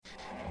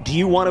Do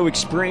you want to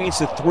experience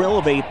the thrill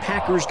of a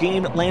Packers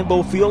game at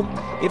Lambeau Field?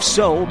 If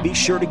so, be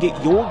sure to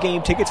get your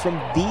game tickets from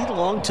the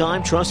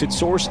longtime trusted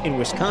source in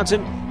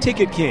Wisconsin,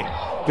 Ticket King.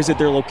 Visit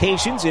their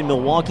locations in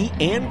Milwaukee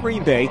and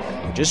Green Bay,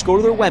 or just go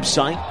to their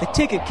website,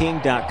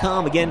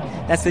 theticketking.com. Again,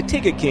 that's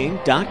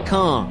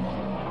theticketking.com.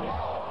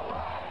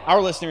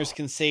 Our listeners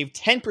can save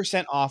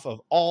 10% off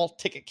of all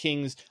Ticket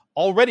King's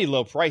already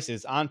low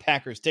prices on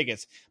Packers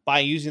tickets by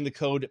using the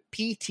code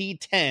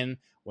PT10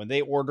 when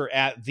they order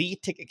at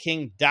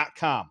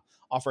theticketking.com.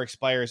 Offer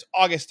expires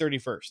August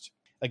 31st.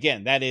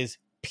 Again, that is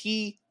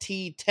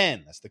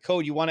PT10. That's the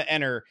code you want to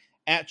enter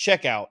at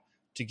checkout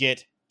to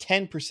get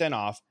 10%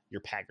 off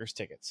your Packers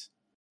tickets.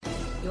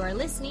 You are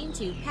listening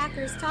to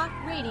Packers Talk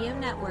Radio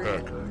Network.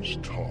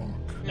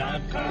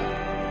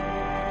 PackersTalk.com.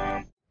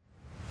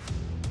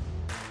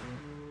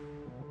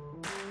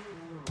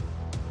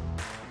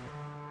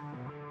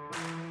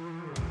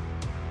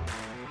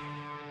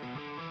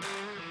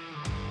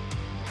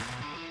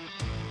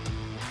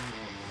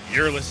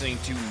 You're listening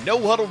to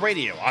No Huddle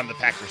Radio on the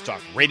Packers Talk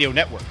Radio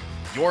Network,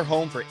 your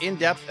home for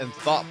in-depth and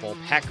thoughtful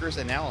Packers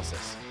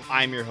analysis.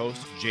 I'm your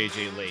host,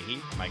 JJ Leahy.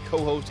 My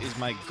co-host is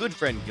my good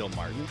friend, Gil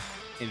Martin.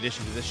 In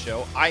addition to this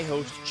show, I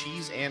host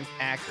Cheese and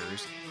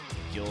Packers.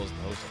 Gil is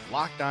the host of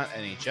Locked On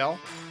NHL.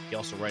 He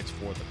also writes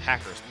for the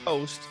Packers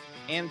Post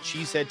and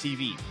Cheesehead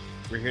TV.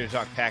 We're here to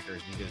talk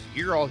Packers because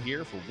you're all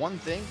here for one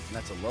thing, and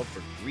that's a love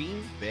for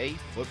Green Bay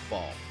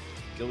football.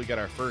 Gil, we got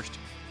our first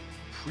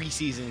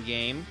preseason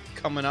game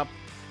coming up.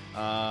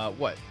 Tomorrow?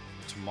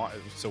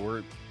 So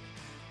let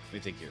me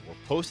think here. We're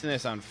posting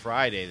this on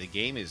Friday. The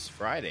game is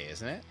Friday,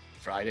 isn't it?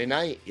 Friday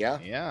night, yeah.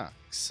 Yeah,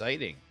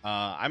 exciting.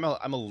 I'm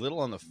a little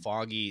on the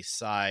foggy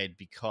side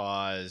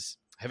because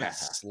I haven't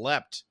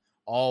slept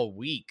all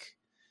week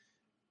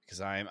because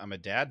I'm a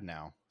dad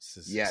now. This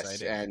is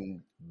exciting.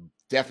 And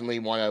definitely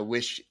want to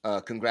wish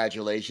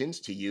congratulations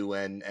to you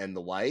and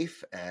the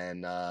wife,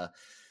 and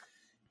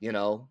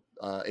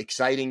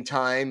exciting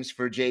times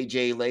for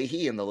JJ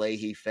Leahy and the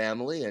Leahy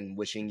family, and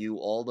wishing you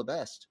all the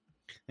best.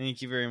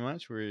 Thank you very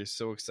much. We're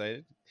so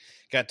excited.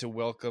 Got to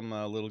welcome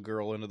a little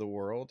girl into the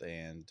world,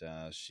 and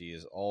she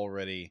is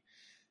already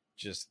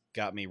just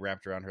got me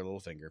wrapped around her little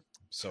finger.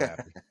 I'm so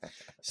happy.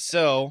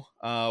 So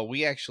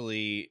we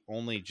actually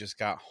only just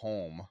got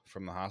home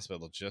from the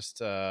hospital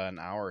just an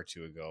hour or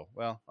two ago.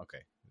 Well,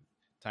 okay.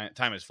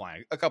 Time is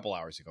flying. A couple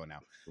hours ago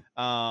now.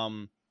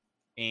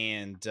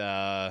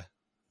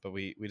 But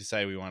we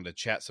decided we wanted to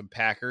chat some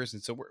Packers,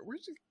 and so we're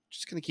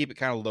just going to keep it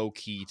kind of low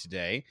key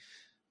today.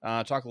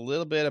 Talk a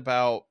little bit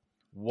about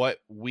what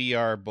we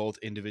are both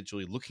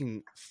individually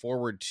looking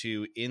forward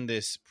to in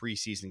this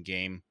preseason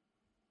game,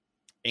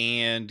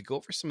 and go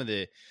over some of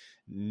the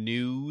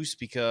news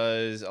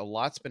because a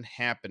lot's been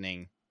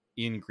happening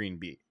in Green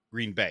Bay.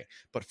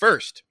 But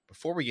first,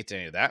 before we get to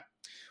any of that,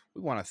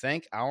 we want to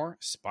thank our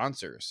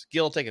sponsors.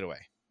 Gil, take it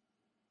away.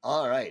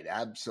 All right,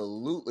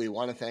 absolutely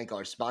want to thank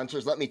our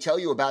sponsors. Let me tell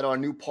you about our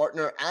new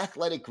partner,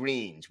 Athletic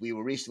Greens. We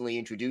were recently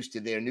introduced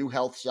to their new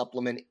health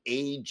supplement,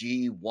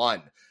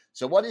 AG1.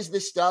 So what is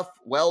this stuff?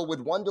 Well, with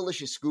one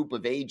delicious scoop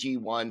of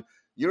AG1,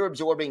 you're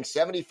absorbing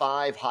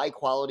 75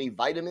 high-quality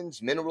vitamins,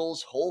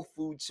 minerals, whole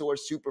food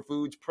source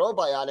superfoods,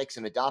 probiotics,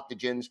 and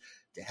adaptogens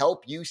to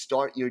help you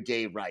start your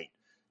day right.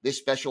 This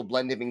special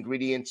blend of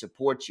ingredients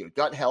supports your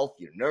gut health,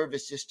 your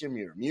nervous system,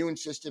 your immune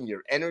system,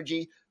 your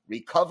energy,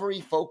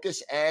 recovery,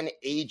 focus, and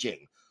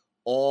aging.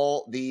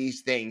 All these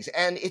things.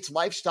 And it's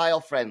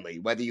lifestyle friendly,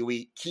 whether you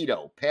eat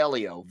keto,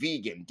 paleo,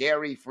 vegan,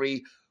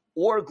 dairy-free,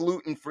 or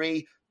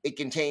gluten-free. It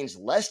contains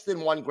less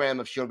than 1 gram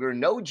of sugar,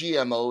 no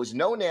GMOs,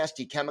 no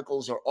nasty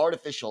chemicals or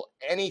artificial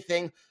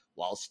anything,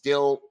 while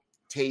still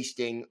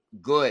tasting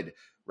good.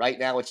 Right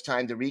now, it's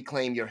time to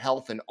reclaim your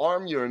health and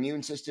arm your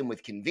immune system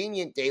with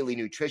convenient daily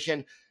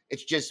nutrition.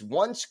 It's just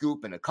 1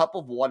 scoop in a cup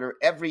of water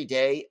every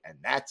day, and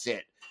that's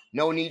it.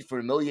 No need for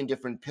a million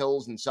different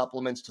pills and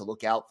supplements to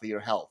look out for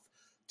your health.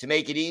 To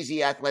make it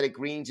easy, Athletic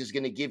Greens is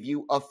going to give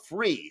you a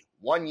free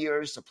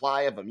 1-year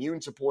supply of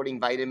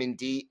immune-supporting vitamin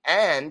D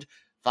and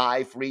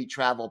 5 free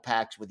travel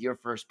packs with your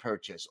first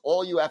purchase.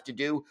 All you have to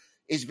do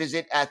is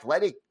visit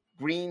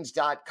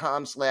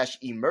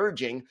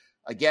athleticgreens.com/emerging.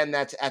 Again,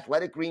 that's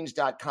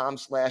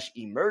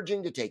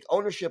athleticgreens.com/emerging to take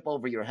ownership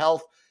over your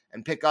health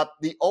and pick up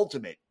the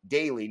ultimate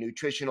daily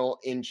nutritional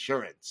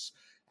insurance.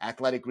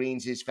 Athletic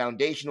Greens is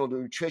foundational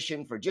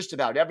nutrition for just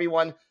about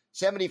everyone.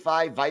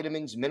 75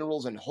 vitamins,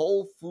 minerals, and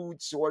whole food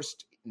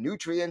sourced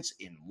nutrients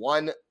in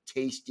 1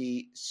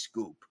 tasty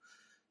scoop.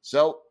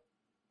 So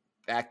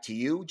back to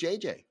you,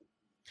 JJ.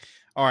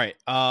 All right.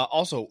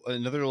 Also,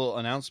 another little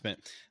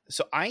announcement.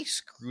 So I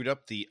screwed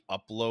up the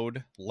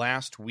upload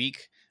last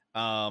week.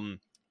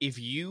 If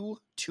you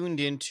tuned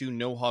into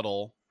No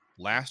Huddle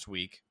last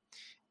week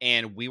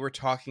and we were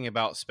talking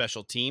about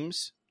special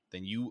teams,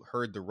 then you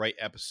heard the right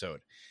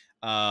episode.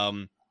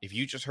 If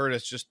you just heard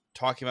us just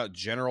talking about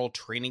general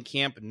training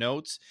camp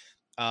notes,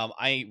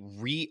 I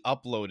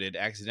re-uploaded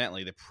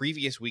accidentally the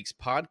previous week's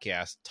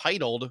podcast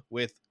titled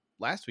with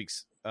last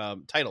week's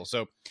title.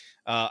 So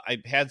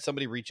I had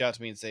somebody reach out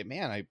to me and say,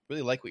 man, I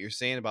really like what you're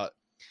saying about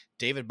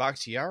David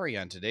Bakhtiari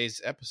on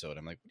today's episode.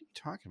 I'm like, what are you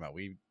talking about?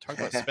 We talked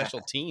about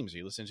special teams.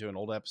 You listened to an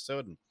old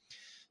episode. And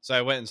so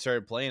I went and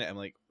started playing it. I'm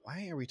like,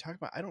 why are we talking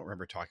about? I don't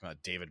remember talking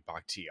about David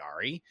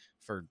Bakhtiari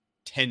for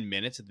 10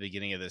 minutes at the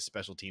beginning of this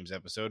special teams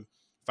episode.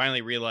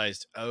 Finally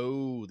realized,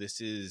 oh, this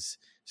is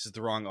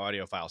the wrong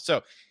audio file.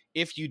 So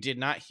if you did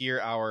not hear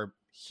our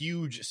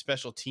huge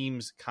special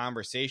teams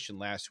conversation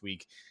last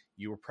week,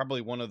 you were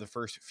probably one of the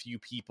first few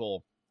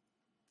people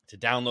to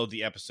download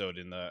the episode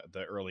in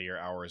the earlier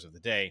hours of the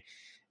day.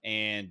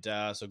 And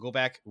so go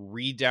back,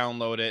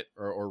 re-download it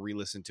or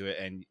re-listen to it,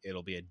 and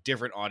it'll be a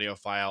different audio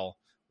file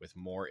with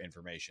more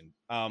information.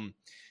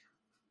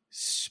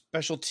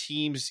 Special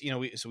teams,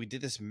 we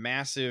did this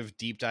massive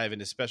deep dive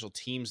into special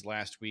teams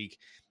last week,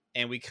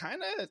 and we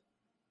kind of,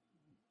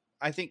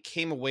 I think,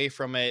 came away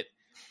from it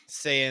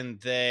saying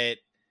that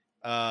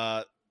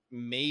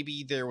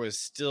maybe there was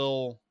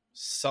still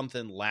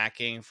something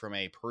lacking from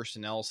a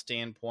personnel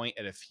standpoint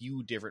at a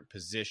few different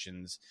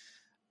positions.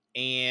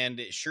 And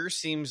it sure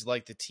seems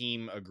like the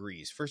team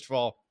agrees. First of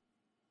all,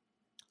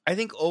 I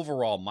think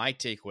overall my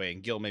takeaway,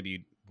 and Gil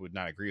maybe would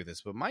not agree with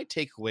this, but my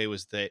takeaway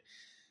was that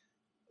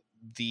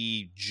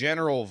the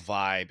general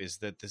vibe is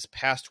that this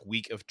past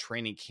week of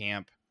training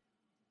camp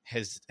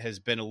has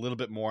been a little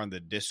bit more on the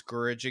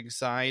discouraging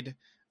side,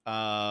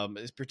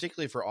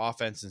 particularly for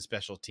offense and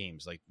special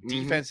teams. Like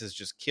defense is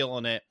just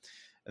killing it.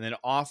 And then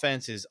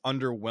offense is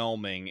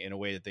underwhelming in a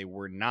way that they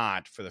were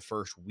not for the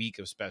first week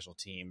of special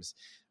teams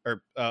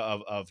or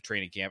of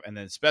training camp. And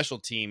then special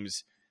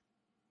teams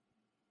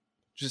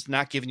just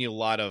not giving you a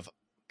lot of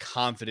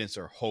confidence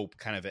or hope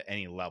kind of at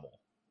any level.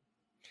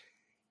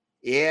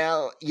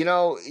 Yeah.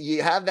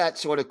 You have that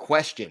sort of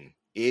question.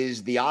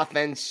 Is the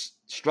offense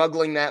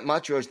struggling that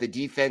much, or is the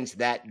defense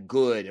that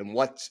good? And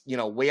what's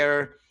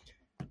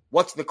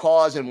the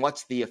cause and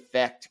what's the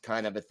effect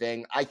kind of a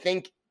thing? I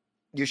think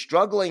you're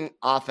struggling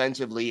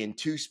offensively in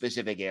two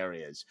specific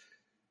areas.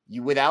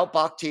 Without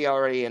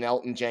Bakhtiari and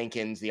Elton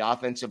Jenkins, the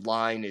offensive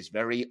line is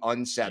very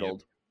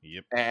unsettled.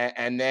 Yep.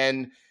 And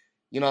then,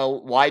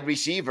 wide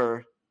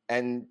receiver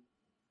and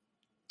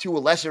to a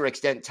lesser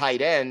extent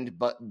tight end,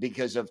 but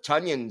because of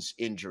Tunyon's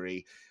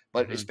injury,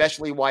 but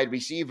especially wide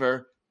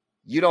receiver,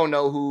 you don't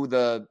know who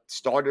the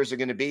starters are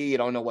going to be. You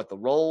don't know what the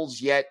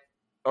roles yet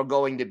are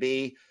going to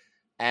be.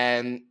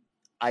 And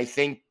I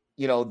think,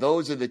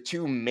 those are the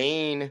two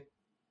main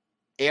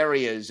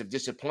areas of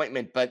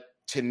disappointment. But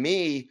to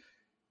me,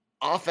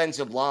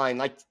 offensive line,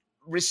 like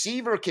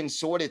receiver can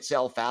sort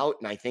itself out,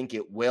 and I think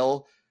it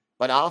will.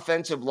 But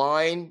offensive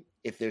line,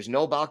 if there's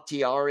no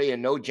Bakhtiari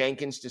and no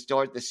Jenkins to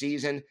start the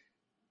season,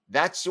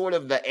 that's sort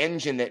of the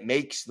engine that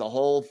makes the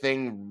whole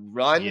thing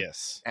run.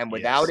 Yes. And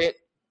without it,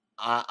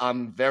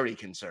 I'm very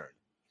concerned.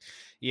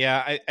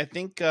 Yeah, I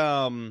think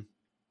so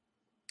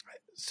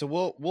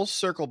we'll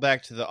circle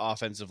back to the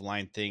offensive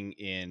line thing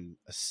in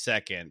a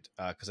second,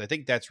 because I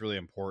think that's really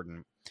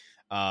important.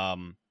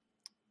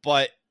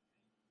 But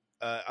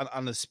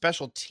on the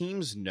special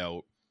teams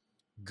note,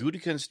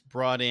 Gutekunst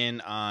brought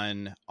in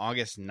on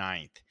August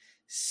 9th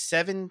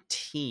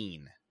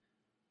 17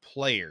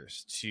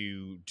 players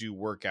to do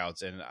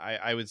workouts, and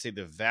I would say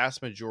the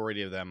vast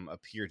majority of them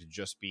appear to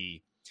just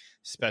be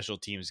special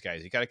teams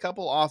guys. You got a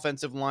couple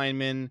offensive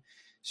linemen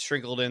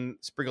sprinkled in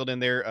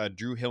there.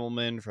 Drew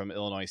Himmelman from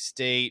Illinois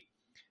State.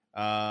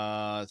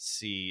 Let's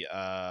see.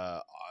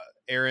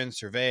 Aaron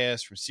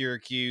Cerveas from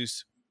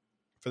Syracuse.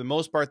 For the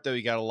most part, though,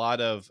 you got a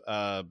lot of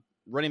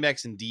running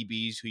backs and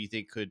DBs who you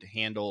think could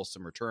handle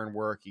some return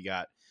work. You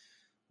got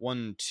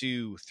 1,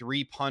 2,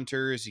 3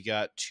 punters. You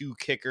got 2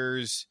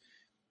 kickers.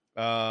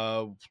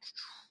 1,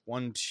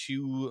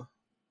 2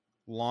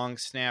 long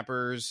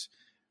snappers.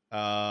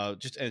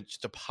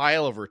 Just a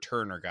pile of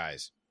returner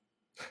guys.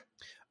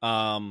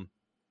 A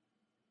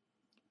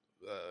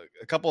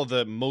couple of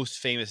the most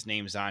famous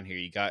names on here.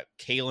 You got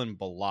Kalen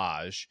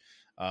Ballage,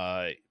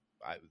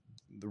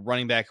 the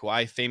running back who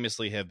I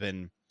famously have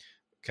been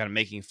kind of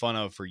making fun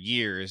of for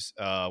years.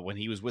 When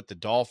he was with the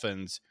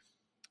Dolphins,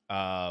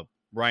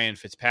 Ryan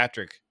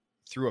Fitzpatrick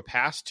threw a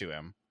pass to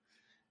him,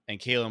 and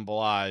Kalen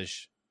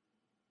Ballage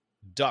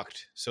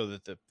ducked so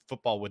that the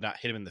football would not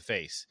hit him in the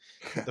face.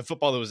 The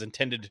football that was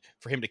intended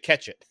for him to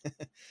catch it.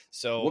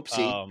 So,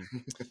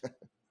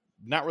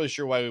 not really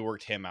sure why we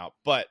worked him out,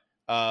 but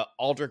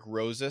Aldrick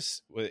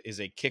Rosas is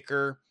a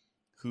kicker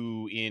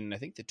who in, I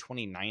think, the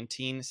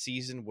 2019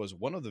 season was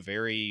one of the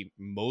very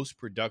most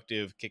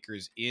productive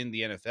kickers in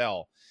the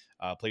NFL,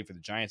 played for the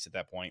Giants at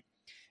that point,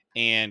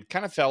 and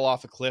kind of fell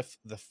off a cliff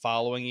the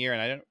following year.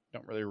 And I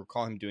don't really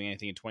recall him doing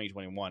anything in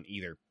 2021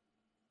 either.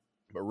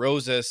 But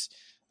Rosas,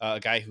 a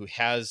guy who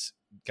has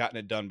gotten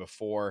it done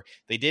before.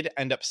 They did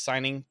end up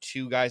signing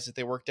 2 guys that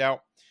they worked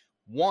out.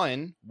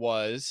 One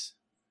was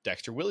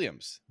Dexter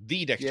Williams,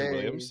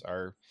 Williams,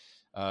 our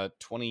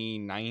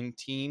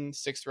 2019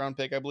 6th round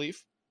pick, I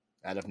believe.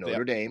 Out of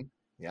Notre Dame.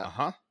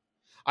 Yeah.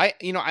 I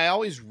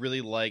always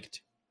really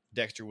liked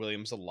Dexter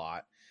Williams a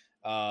lot.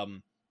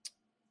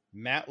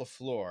 Matt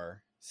LaFleur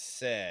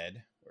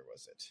said, where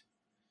was it?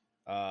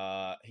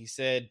 He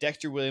said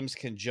Dexter Williams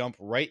can jump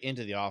right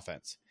into the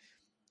offense.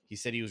 he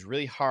said he was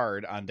really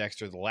hard on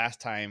Dexter the last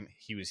time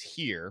he was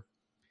here,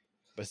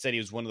 but said he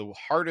was one of the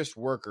hardest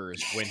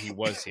workers when he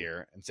was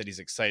here, and said he's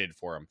excited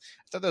for him.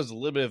 I thought that was a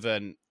little bit of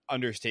an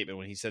understatement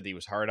when he said that he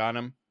was hard on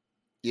him.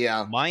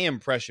 Yeah. My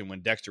impression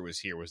when Dexter was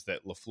here was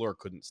that LaFleur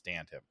couldn't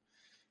stand him.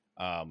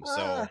 I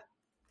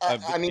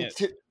mean,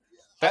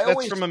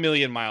 that's from a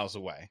million miles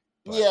away.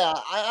 But. Yeah,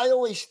 I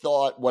always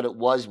thought what it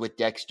was with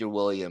Dexter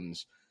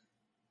Williams,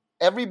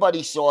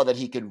 everybody saw that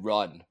he could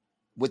run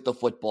with the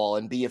football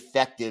and be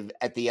effective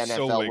at the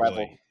NFL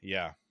level.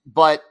 Yeah.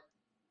 But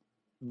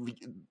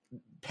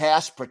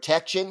pass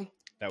protection,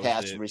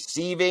 pass it.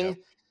 Receiving,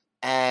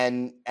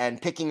 and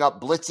picking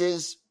up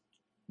blitzes,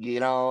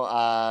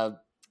 the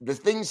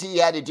things he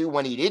had to do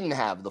when he didn't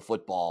have the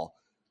football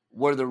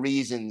were the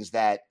reasons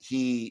that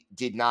he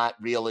did not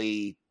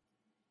really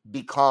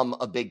become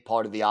a big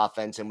part of the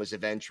offense and was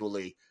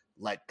eventually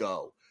let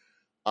go.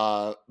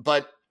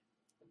 But,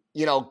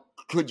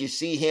 could you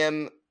see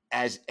him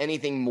as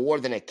anything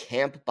more than a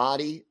camp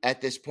body at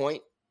this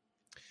point?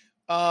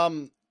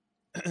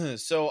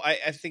 So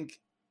I think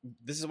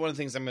this is one of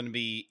the things I'm going to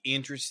be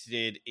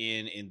interested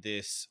in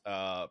this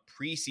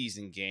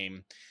preseason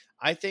game.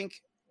 I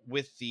think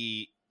with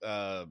the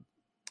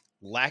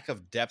lack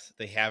of depth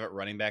they have at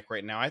running back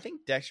right now, I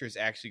think Dexter is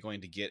actually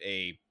going to get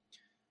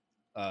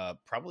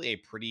probably a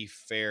pretty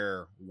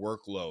fair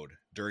workload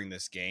during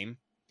this game.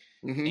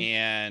 Mm-hmm.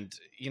 And,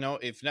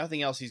 if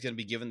nothing else, he's going to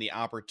be given the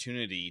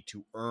opportunity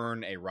to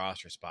earn a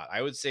roster spot.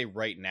 I would say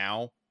right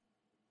now,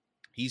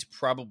 he's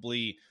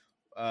probably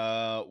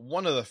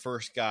one of the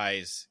first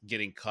guys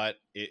getting cut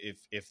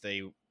if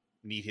they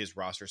need his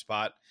roster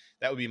spot.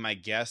 That would be my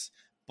guess.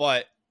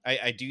 But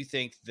I do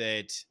think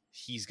that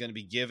he's going to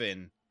be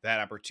given that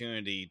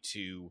opportunity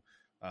to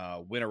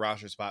win a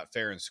roster spot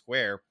fair and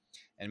square.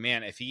 And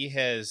man, if he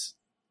has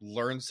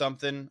learned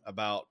something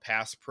about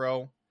pass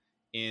pro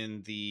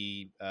in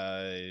the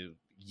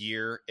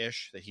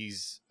year-ish that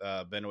he's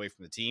been away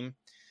from the team,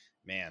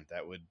 man,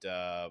 that would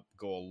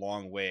go a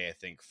long way, I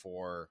think,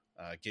 for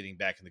getting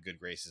back in the good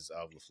graces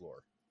of LaFleur.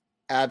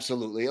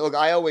 Absolutely. Look,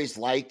 I always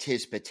liked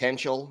his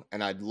potential,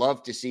 and I'd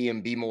love to see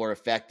him be more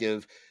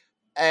effective.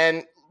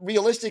 And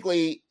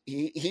realistically,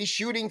 he's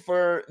shooting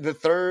for the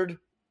third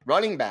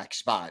running back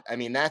spot. I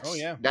mean, that's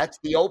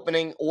the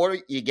opening, or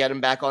you get him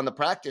back on the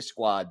practice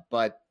squad.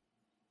 But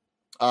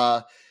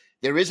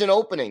there is an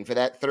opening for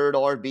that third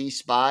RB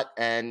spot.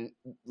 And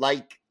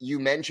like you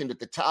mentioned at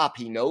the top,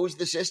 he knows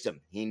the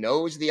system. He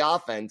knows the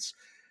offense,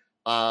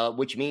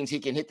 which means he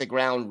can hit the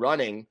ground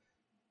running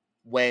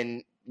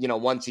when,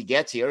 once he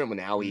gets here, and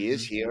now he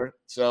is here.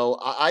 So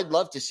I'd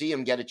love to see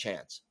him get a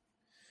chance.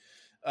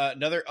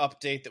 Another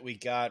update that we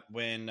got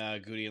when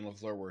Goody and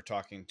LaFleur were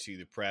talking to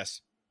the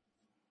press.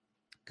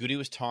 Goody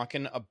was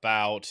talking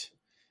about,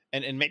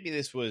 and maybe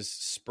this was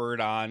spurred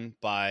on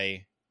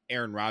by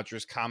Aaron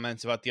Rodgers'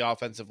 comments about the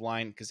offensive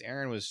line, because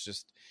Aaron was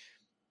just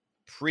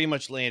pretty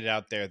much laying it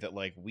out there that,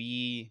 like,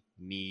 we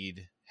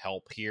need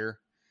help here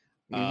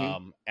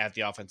at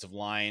the offensive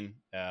line.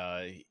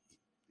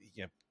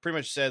 Pretty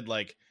much said,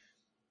 like,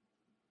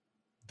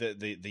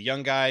 the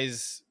young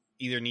guys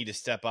either need to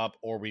step up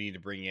or we need to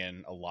bring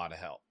in a lot of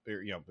help,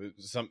 or,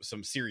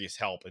 some serious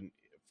help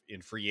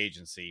in free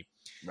agency.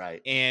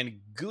 Right. And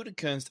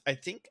Gutekunst, I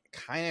think,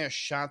 kind of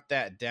shot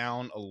that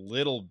down a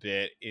little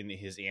bit in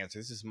his answer.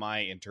 This is my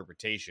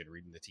interpretation,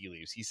 reading the tea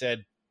leaves. He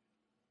said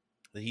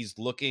that he's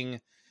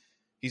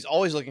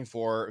always looking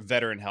for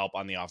veteran help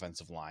on the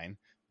offensive line,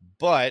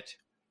 but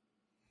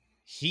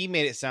he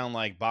made it sound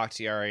like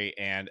Bakhtiari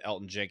and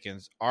Elgton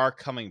Jenkins are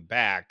coming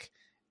back,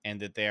 and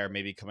that they are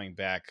maybe coming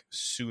back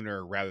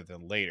sooner rather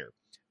than later.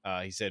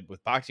 He said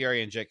with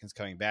Bakhtiari and Jenkins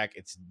coming back,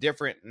 it's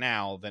different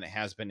now than it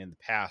has been in the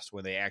past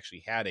when they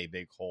actually had a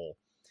big hole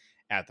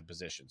at the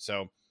position.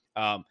 So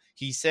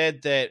he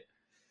said that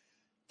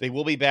they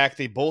will be back.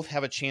 They both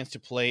have a chance to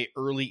play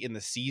early in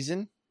the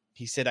season.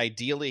 He said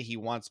ideally he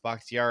wants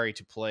Bakhtiari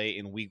to play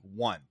in week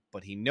 1,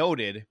 but he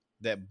noted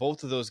that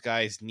both of those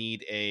guys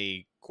need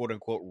a quote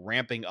unquote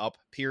ramping up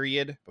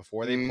period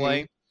before they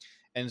play.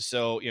 And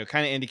so,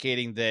 kind of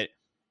indicating that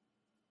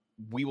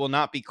we will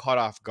not be caught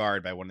off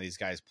guard by one of these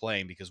guys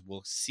playing, because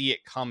we'll see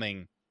it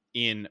coming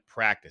in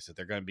practice, that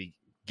they're going to be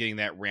getting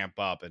that ramp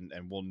up, and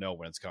we'll know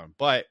when it's coming.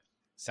 But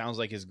sounds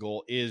like his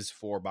goal is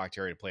for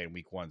Bakhtiari to play in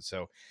week 1.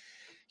 So,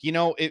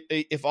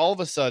 if all of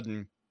a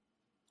sudden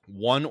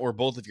one or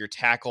both of your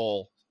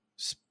tackle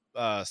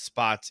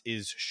spots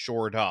is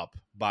shored up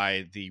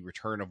by the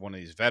return of one of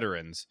these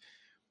veterans,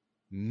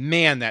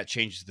 man, that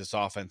changes this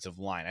offensive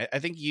line. I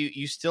think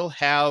you still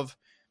have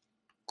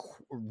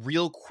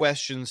real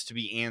questions to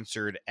be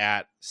answered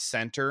at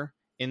center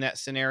in that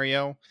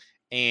scenario.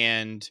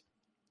 And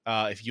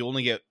if you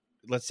only get,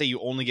 let's say you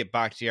only get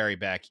Bakhtiari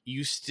back,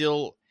 you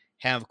still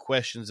have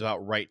questions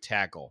about right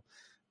tackle.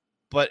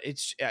 But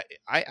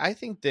I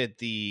think that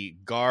the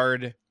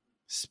guard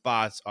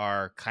spots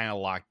are kind of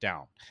locked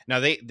down. Now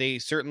they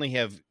certainly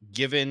have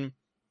given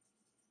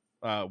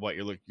what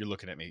you're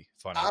looking at me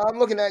funny. I'm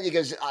looking at you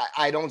because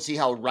I don't see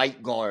how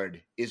right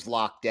guard is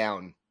locked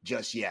down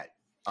just yet.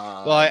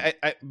 Well,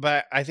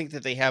 but I think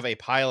that they have a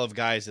pile of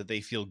guys that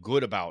they feel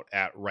good about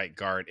at right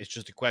guard. It's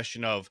just a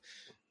question of,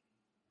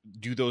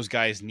 do those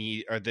guys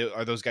are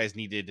those guys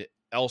needed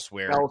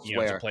elsewhere,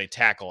 to play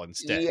tackle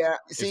instead? Yeah,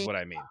 is what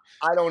I mean.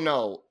 I don't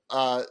know.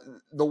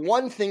 The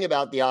one thing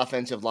about the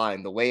offensive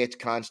line, the way it's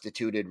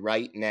constituted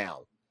right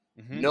now,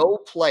 no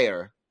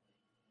player,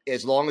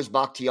 as long as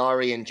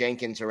Bakhtiari and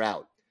Jenkins are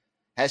out,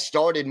 has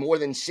started more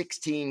than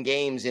 16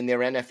 games in their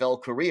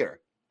NFL career.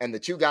 And the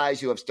two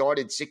guys who have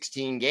started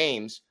 16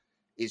 games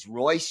is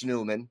Royce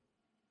Newman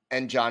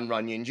and John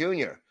Runyon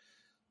Jr.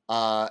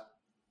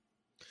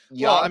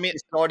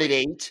 Started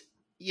 8.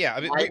 Yeah,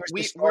 I mean,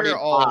 we're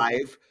all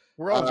 5.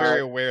 We're all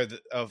very aware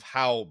of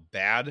how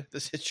bad the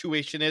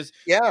situation is.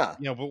 Yeah,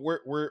 but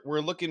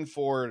we're looking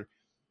for,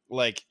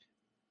 like,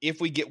 if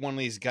we get one of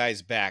these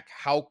guys back,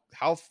 how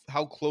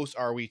close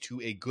are we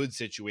to a good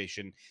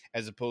situation,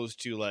 as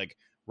opposed to, like,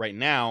 right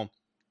now,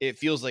 it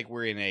feels like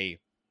we're in a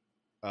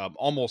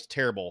almost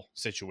terrible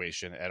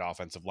situation at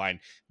offensive line,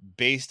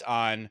 based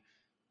on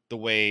the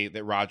way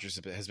that Rodgers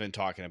has been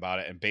talking about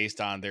it, and based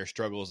on their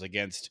struggles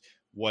against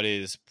what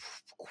is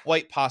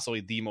quite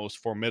possibly the most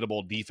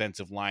formidable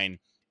defensive line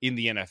in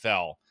the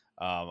NFL,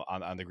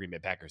 on the Green Bay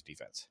Packers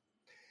defense.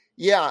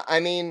 Yeah, I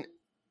mean,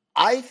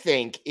 I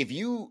think if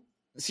you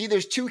see,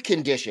 there's two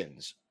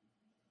conditions.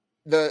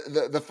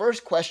 The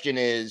first question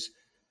is,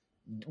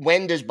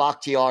 when do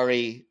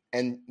Bakhtiari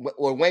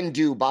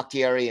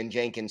and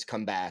Jenkins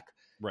come back?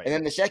 Right. And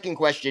then the second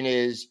question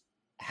is,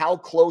 how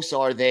close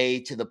are they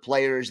to the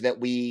players that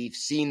we've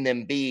seen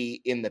them be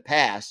in the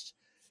past?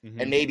 Mm-hmm.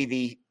 And maybe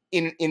the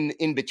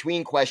in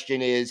between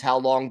question is, how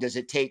long does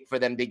it take for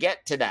them to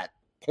get to that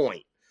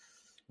point?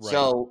 Right.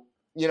 So,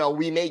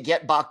 we may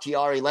get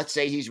Bakhtiari. Let's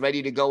say he's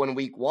ready to go in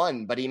week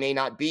 1, but he may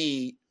not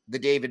be the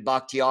David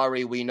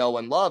Bakhtiari we know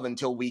and love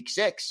until week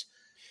 6.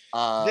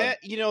 That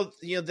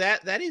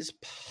is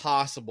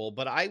possible,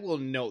 but I will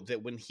note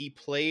that when he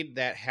played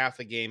that half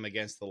a game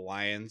against the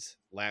Lions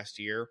last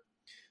year,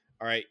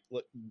 all right,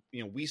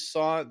 we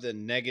saw the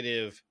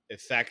negative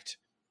effect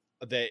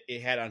that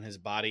it had on his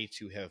body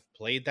to have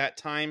played that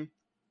time.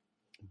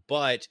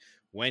 But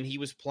when he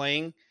was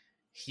playing,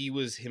 he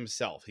was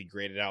himself. He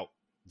graded out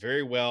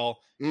very well.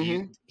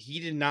 Mm-hmm. He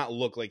did not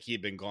look like he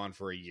had been gone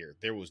for a year.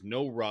 There was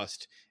no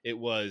rust. It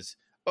was,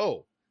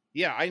 oh,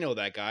 yeah, I know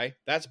that guy.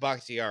 That's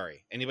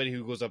Bakhtiari. Anybody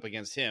who goes up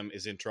against him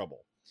is in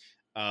trouble.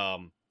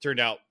 Turned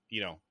out,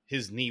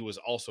 his knee was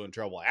also in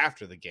trouble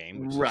after the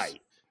game, which is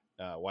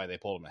why they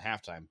pulled him at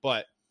halftime.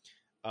 But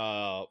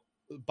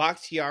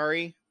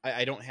Bakhtiari,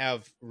 I don't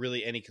have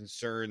really any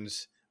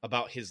concerns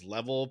about his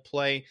level of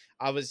play.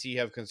 Obviously, you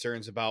have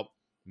concerns about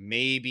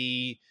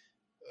maybe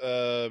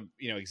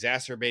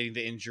exacerbating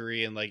the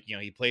injury, and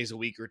he plays a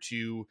week or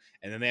two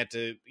and then they have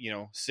to,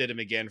 sit him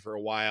again for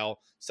a while,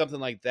 something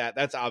like that.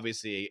 That's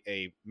obviously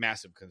a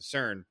massive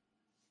concern.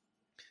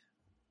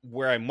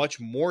 Where I much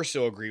more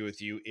so agree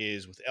with you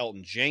is with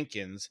Elgton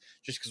Jenkins,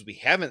 just because we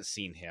haven't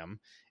seen him,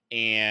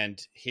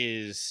 and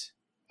his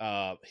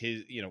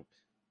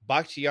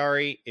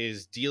Bakhtiari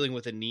is dealing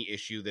with a knee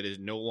issue that is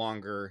no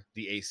longer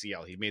the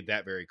ACL. He made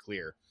that very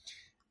clear.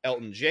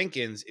 Elgton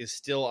Jenkins is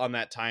still on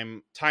that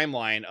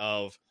timeline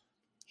of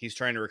he's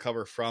trying to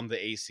recover from the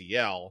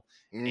ACL,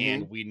 mm-hmm.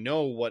 and we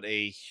know what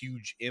a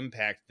huge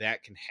impact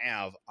that can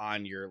have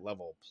on your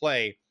level of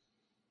play.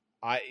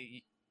 I've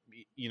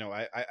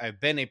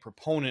been a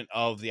proponent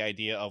of the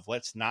idea of,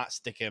 let's not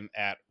stick him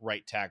at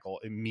right tackle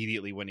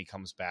immediately when he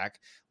comes back.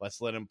 Let's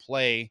let him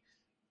play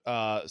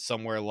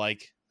somewhere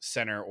like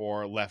center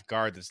or left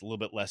guard that's a little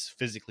bit less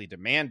physically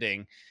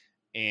demanding,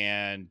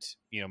 and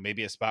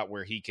maybe a spot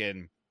where he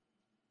can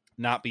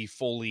not be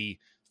fully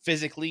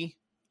physically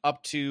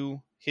up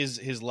to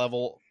his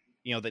level,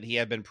 that he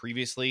had been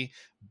previously,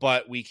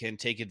 but we can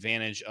take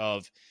advantage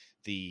of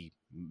the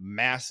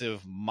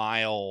massive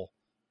mile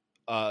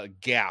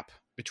gap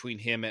between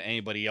him and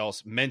anybody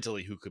else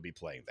mentally who could be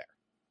playing there.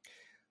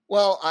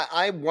 Well,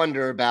 I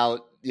wonder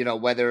about,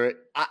 whether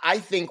I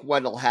think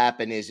what'll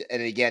happen is,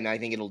 and again, I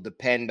think it'll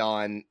depend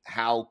on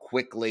how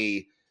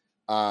quickly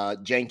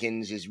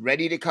Jenkins is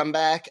ready to come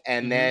back,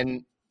 and mm-hmm.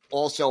 then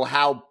also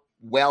how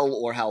well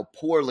or how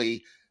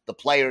poorly the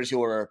players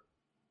who are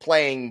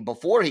playing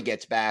before he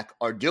gets back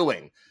are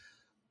doing.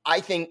 I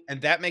think,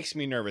 and that makes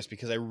me nervous,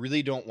 because I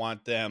really don't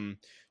want them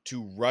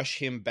to rush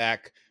him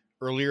back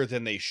earlier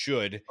than they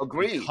should.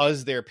 Agreed.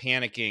 Because they're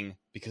panicking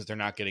because they're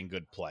not getting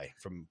good play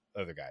from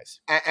other guys.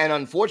 And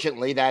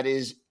unfortunately, that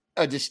is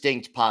a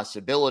distinct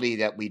possibility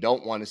that we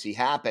don't want to see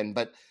happen.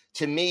 But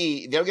to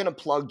me, they're going to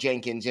plug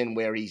Jenkins in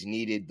where he's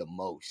needed the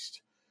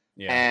most.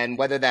 Yeah. And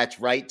whether that's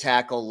right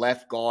tackle,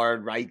 left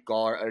guard, right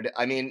guard,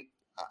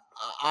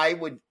 I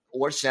would,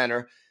 or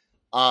center,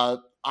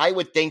 I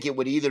would think it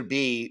would either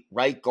be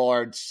right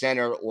guard,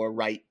 center, or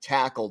right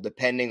tackle,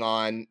 depending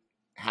on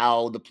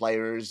how the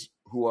players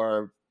who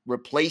are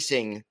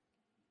replacing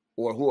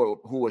or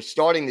who are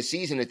starting the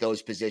season at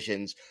those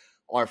positions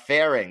are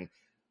faring.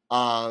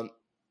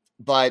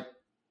 But,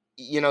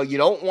 you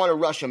don't want to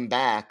rush them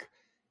back.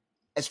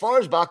 As far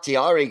as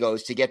Bakhtiari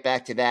goes, to get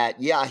back to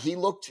that, yeah, he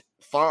looked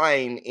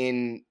fine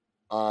in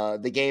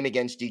the game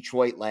against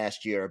Detroit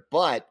last year,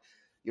 but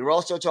you're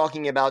also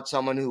talking about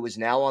someone who is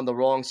now on the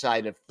wrong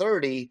side of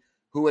 30,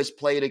 who has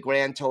played a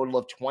grand total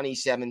of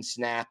 27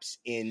 snaps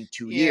in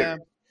 2 years.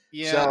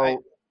 Yeah.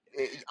 So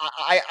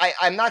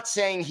I'm not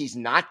saying he's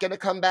not going to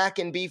come back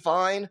and be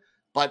fine,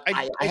 but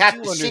I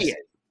have to see it.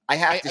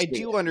 I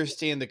do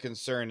understand the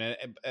concern. And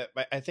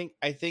I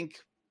think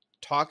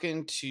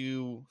talking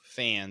to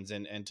fans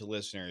and to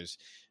listeners,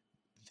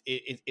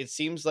 it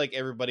seems like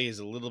everybody is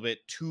a little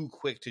bit too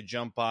quick to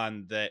jump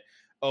on that.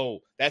 Oh,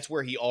 that's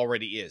where he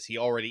already is. He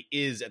already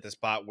is at the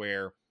spot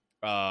where,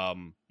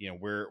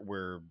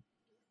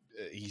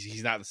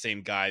 he's not the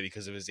same guy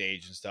because of his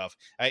age and stuff.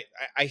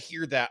 I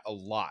hear that a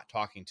lot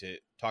talking to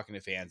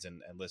fans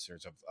and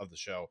listeners of the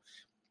show,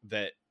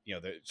 that,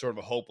 the sort of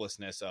a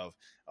hopelessness of,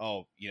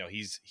 oh,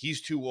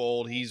 he's too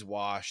old, he's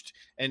washed.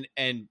 And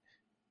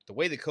the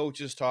way the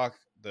coaches talk,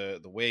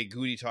 the way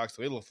Goody talks,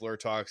 the way LaFleur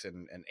talks,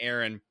 and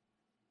Aaron,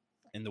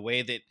 and the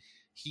way that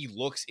he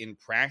looks in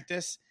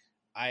practice,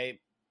 I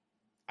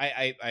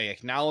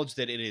acknowledge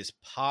that it is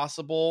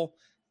possible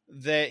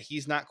that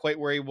he's not quite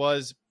where he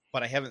was,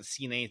 but I haven't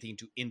seen anything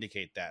to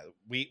indicate that.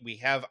 We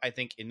have, I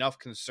think, enough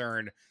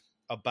concern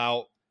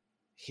about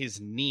his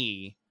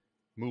knee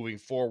moving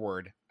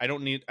forward. I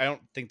don't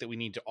think that we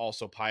need to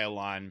also pile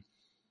on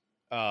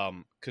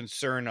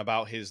concern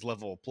about his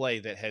level of play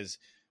that has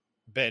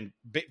been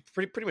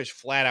pretty much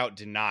flat out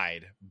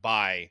denied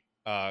by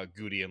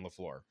Goody and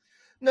LaFleur.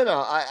 No,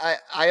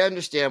 I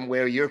understand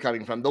where you're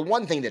coming from. The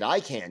one thing that I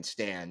can't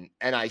stand,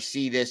 and I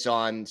see this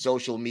on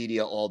social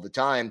media all the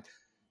time,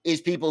 is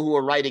people who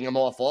are writing him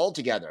off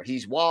altogether.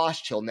 He's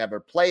washed. He'll never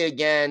play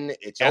again.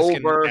 It's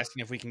over.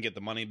 Asking if we can get the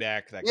money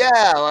back. That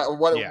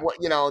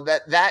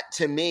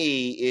to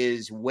me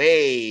is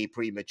way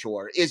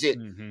premature. Is it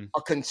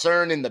a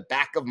concern in the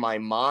back of my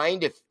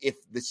mind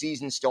if the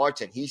season starts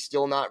and he's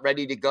still not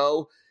ready to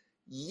go?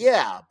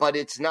 Yeah, but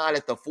it's not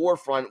at the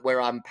forefront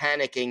where I'm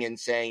panicking and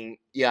saying,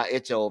 yeah,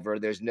 it's over.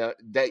 There's no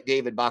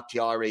David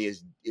Bakhtiari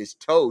is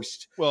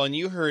toast. Well, and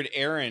you heard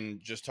Aaron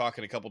just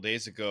talking a couple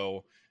days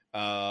ago,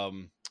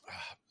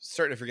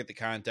 starting to forget the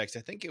context.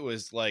 I think it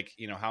was like,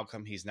 how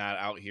come he's not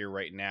out here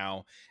right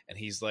now? And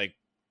he's like,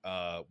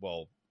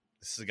 well,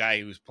 this is a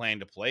guy who's planning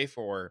to play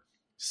for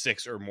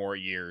 6 or more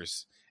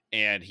years,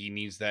 and he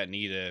needs that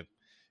knee to,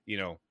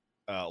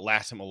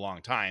 last him a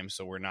long time.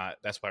 So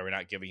that's why we're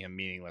not giving him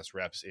meaningless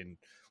reps in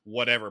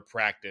whatever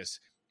practice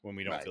when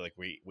we don't feel like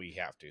we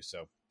have to.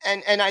 So,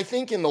 and I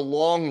think in the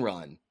long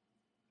run,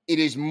 it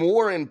is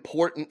more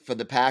important for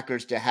the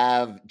Packers to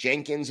have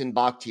Jenkins and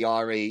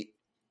Bakhtiari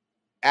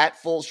at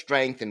full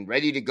strength and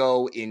ready to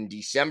go in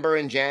December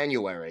and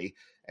January,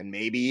 and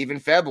maybe even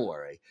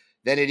February,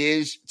 than it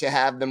is to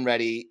have them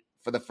ready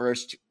for the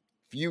first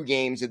few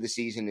games of the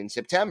season in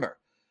September.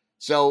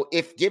 So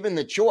if given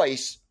the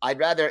choice, I'd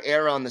rather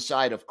err on the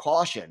side of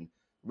caution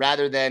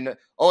rather than,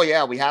 oh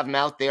yeah, we have him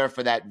out there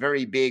for that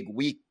very big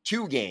week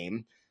 2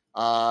 game.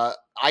 I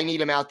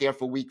need him out there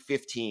for week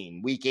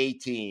 15, week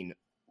 18,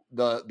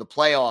 the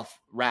playoff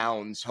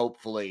rounds,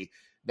 hopefully,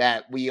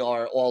 that we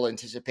are all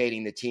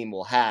anticipating the team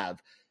will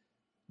have.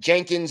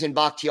 Jenkins and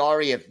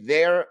Bakhtiari,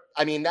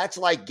 that's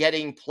like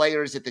getting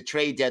players at the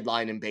trade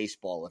deadline in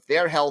baseball. If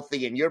they're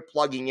healthy and you're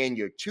plugging in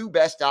your 2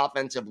 best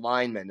offensive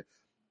linemen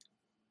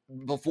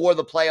before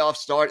the playoffs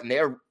start and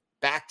they're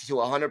back to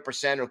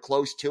 100% or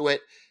close to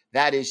it,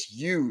 that is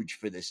huge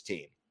for this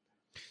team.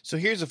 So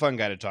here's a fun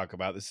guy to talk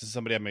about. This is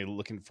somebody I'm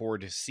looking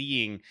forward to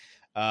seeing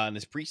in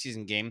this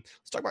preseason game.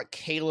 Let's talk about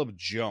Caleb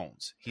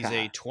Jones. He's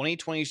a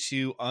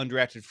 2022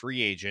 undrafted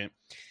free agent,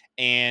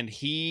 and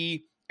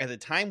he, at the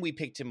time we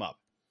picked him up,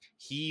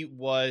 he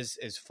was,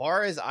 as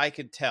far as I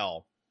could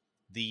tell,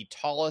 the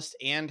tallest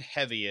and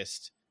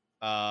heaviest.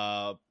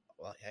 I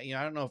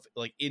don't know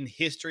if, in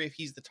history, if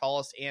he's the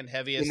tallest and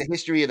heaviest in the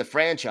history of the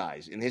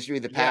franchise, in the history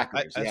of the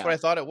Packers. That's what I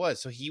thought it was.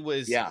 So he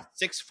was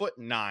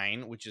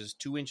 6'9", which is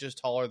 2 inches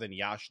taller than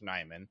Yosh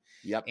Nijman.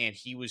 Yep. And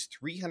he was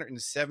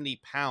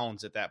 370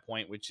 pounds at that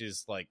point, which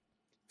is like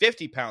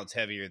 50 pounds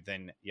heavier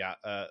than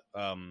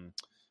TJ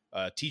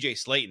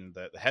Slayton,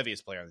 the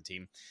heaviest player on the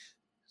team.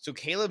 So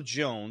Caleb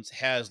Jones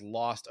has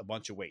lost a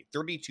bunch of weight,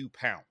 32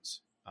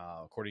 pounds,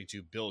 according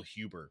to Bill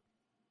Huber.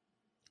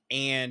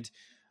 And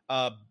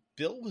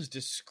Bill was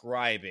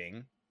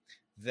describing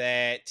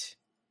that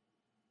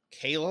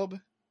Caleb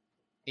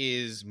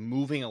is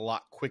moving a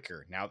lot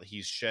quicker now that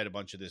he's shed a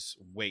bunch of this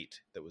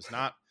weight that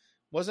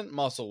wasn't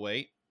muscle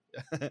weight.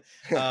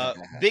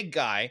 Big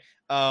guy,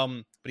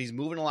 but he's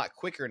moving a lot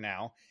quicker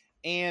now,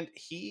 and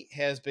he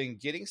has been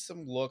getting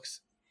some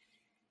looks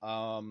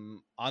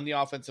on the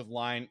offensive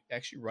line,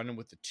 actually running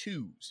with the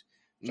 2s,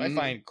 which I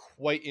find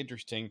quite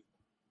interesting.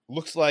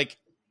 Looks like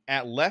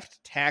at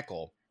left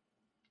tackle,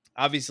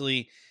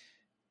 obviously,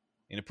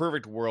 in a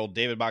perfect world,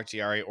 David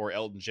Bakhtiari or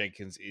Elgton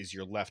Jenkins is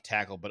your left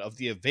tackle. But of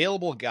the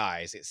available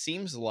guys, it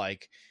seems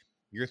like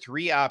your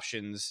 3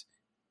 options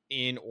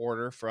in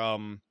order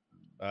from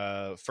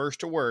first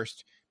to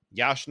worst,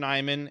 Yosh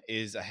Nijman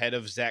is ahead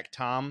of Zach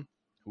Tom,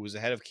 who was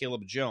ahead of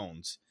Caleb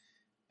Jones.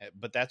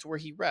 but that's where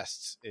he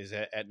rests, is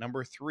at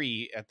number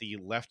 3 at the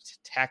left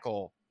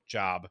tackle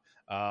job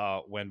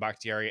when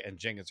Bakhtiari and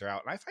Jenkins are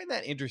out. And I find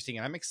that interesting,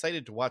 and I'm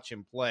excited to watch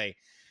him play.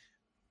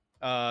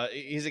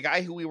 He's a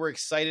guy who we were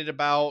excited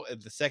about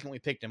the second we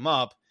picked him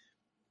up,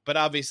 but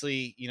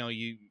obviously,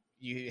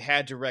 you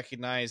had to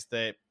recognize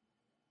that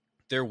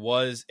there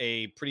was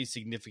a pretty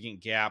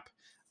significant gap,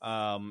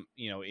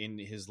 in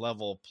his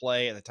level of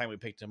play at the time we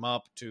picked him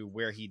up to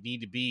where he'd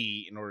need to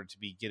be in order to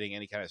be getting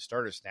any kind of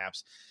starter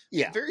snaps.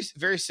 Yeah. Very,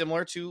 very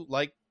similar to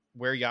like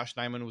where Yosh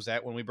Nijman was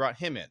at when we brought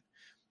him in.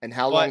 And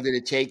how long did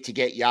it take to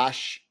get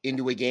Yosh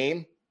into a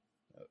game?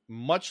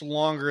 Much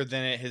longer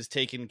than it has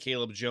taken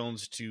Caleb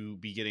Jones to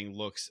be getting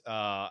looks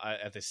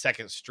at the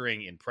second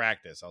string in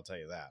practice. I'll tell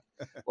you that.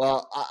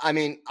 Well, I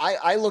mean,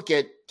 I look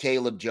at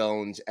Caleb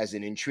Jones as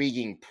an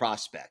intriguing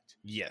prospect.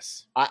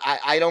 Yes.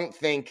 I don't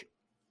think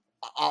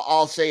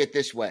I'll say it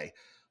this way.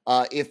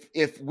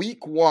 If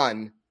week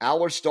 1,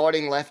 our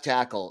starting left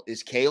tackle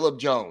is Caleb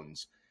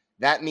Jones,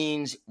 that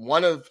means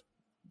one of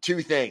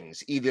two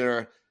things. It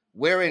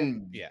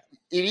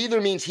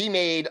either means he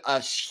made a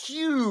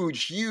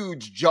huge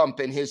jump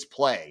in his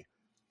play,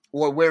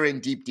 or we're in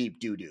deep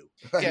doo-doo.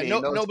 Yeah,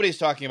 nobody's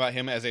talking about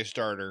him as a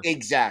starter.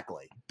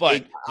 Exactly.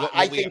 But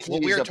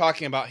what we're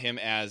talking about him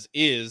as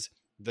is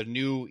the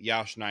new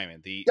Yosh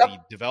Nijman, the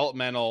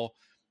developmental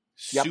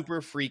super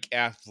freak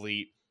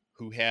athlete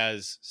who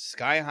has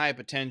sky-high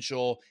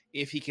potential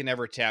if he can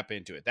ever tap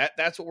into it.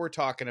 That's what we're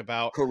talking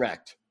about.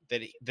 Correct.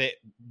 That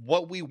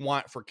what we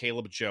want for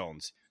Caleb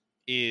Jones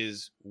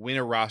is win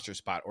a roster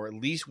spot, or at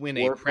least win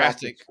a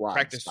practice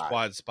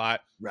squad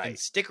spot, right, and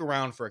stick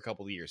around for a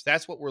couple of years.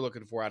 That's what we're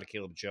looking for out of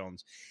Caleb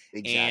Jones.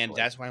 Exactly. And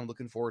that's why I'm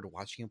looking forward to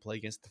watching him play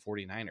against the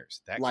 49ers.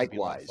 That could be a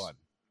lot of fun.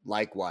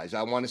 Likewise.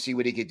 I want to see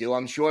what he could do.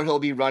 I'm sure he'll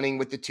be running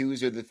with the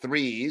 2s or the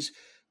 3s,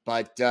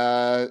 but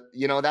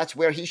that's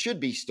where he should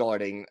be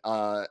starting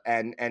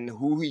and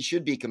who he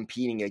should be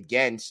competing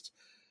against.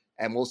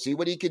 And we'll see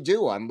what he could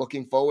do. I'm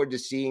looking forward to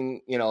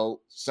seeing,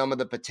 some of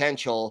the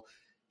potential.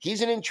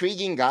 He's an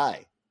intriguing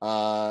guy.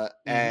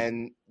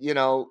 And,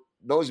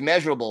 those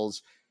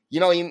measurables,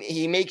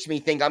 he makes me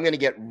think. I'm going to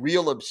get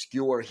real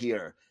obscure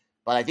here,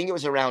 but I think it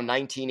was around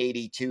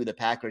 1982. The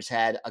Packers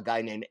had a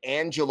guy named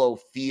Angelo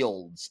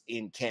Fields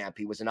in camp.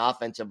 He was an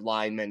offensive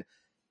lineman,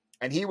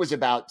 and he was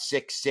about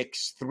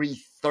 6'6",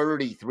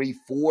 330,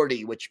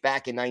 340, which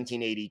back in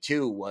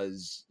 1982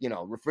 was,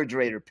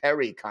 Refrigerator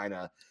Perry kind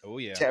of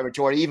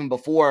territory, even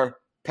before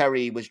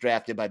Perry was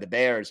drafted by the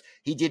Bears.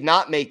 He did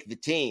not make the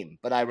team,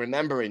 but I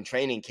remember in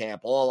training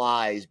camp, all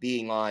eyes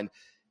being on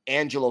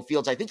Angelo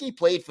Fields. I think he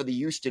played for the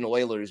Houston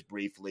Oilers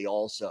briefly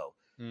also.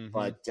 Mm-hmm.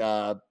 But,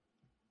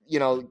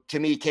 to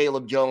me,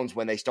 Caleb Jones,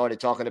 when they started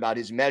talking about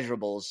his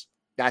measurables,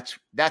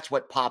 that's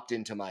what popped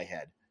into my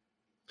head.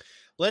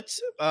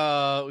 Let's we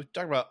talked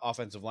about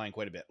offensive line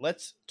quite a bit.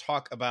 Let's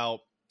talk about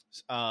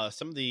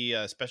some of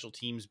the special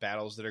teams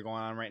battles that are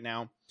going on right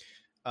now.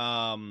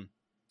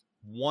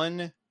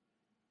 One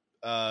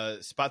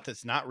spot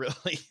that's not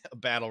really a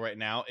battle right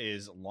now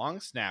is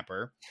long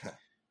snapper.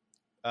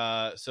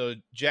 So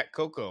Jack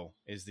Coco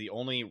is the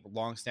only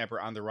long snapper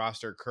on the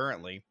roster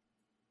currently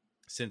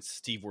since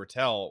Steve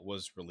Wirtel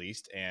was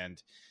released.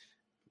 And,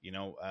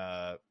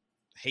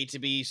 hate to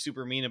be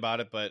super mean about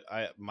it, but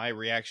my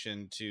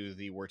reaction to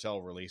the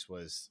Wirtel release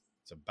was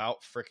it's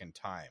about frickin'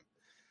 time.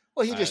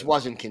 Well, he just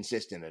wasn't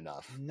consistent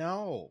enough.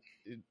 No.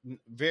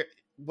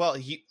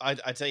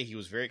 I'd say he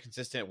was very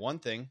consistent at one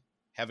thing,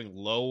 having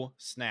low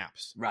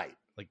snaps. Right.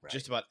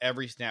 Just about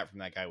every snap from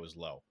that guy was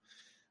low.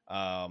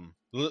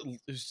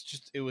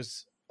 It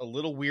was a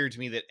little weird to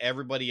me that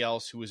everybody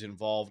else who was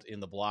involved in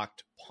the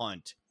blocked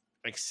punt,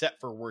 except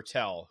for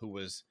Wirtel, who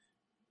was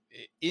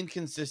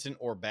inconsistent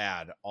or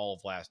bad all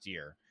of last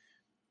year,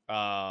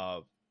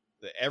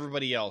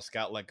 everybody else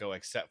got let go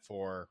except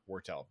for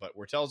Wirtel. But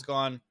Wirtel's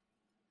gone.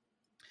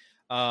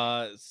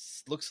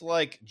 Looks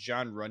like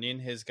John Runyon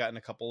has gotten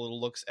a couple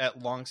little looks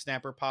at long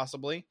snapper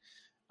possibly,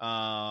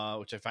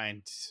 which I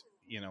find,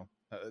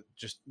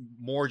 just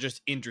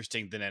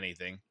interesting than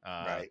anything.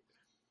 Right.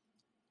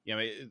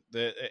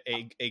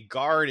 A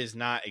guard is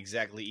not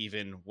exactly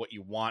even what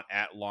you want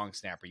at long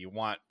snapper. You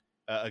want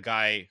a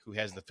guy who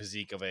has the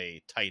physique of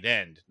a tight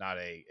end, not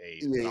an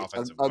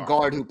offensive guard. A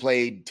guard who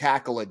played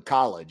tackle in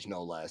college,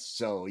 no less.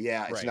 So,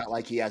 it's not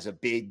like he has a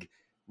big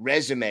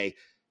resume.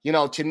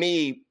 To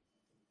me,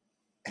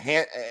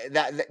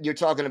 that you're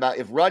talking about,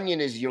 if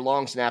Runyon is your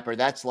long snapper,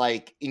 that's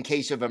like in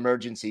case of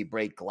emergency,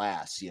 break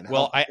glass.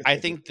 Well, I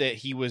think that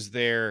he was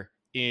there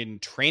in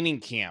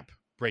training camp,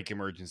 break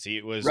emergency.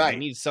 It was right. We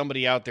need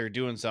somebody out there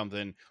doing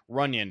something.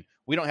 Runyon,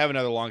 we don't have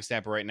another long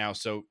snapper right now,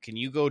 so can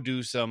you go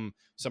do some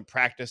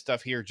practice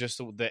stuff here just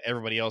so that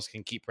everybody else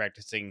can keep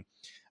practicing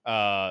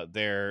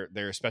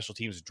their special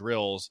teams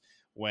drills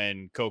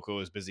when Coco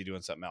is busy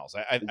doing something else?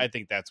 I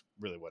think that's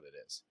really what it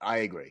is. I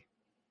agree.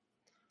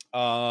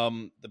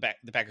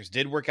 The Packers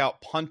did work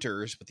out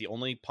punters, but the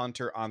only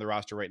punter on the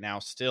roster right now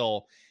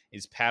still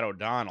is Pat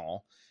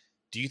O'Donnell.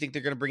 Do you think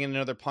they're going to bring in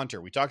another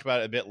punter? We talked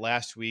about it a bit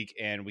last week,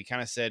 and we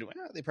kind of said, well,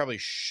 they probably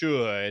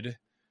should,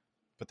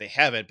 but they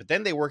haven't. But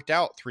then they worked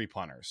out 3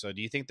 punters. So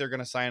do you think they're going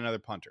to sign another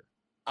punter?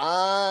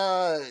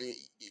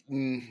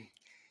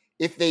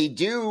 If they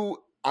do,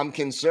 I'm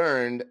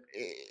concerned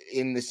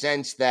in the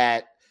sense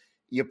that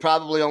you're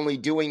probably only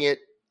doing it,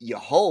 you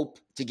hope,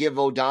 to give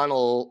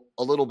O'Donnell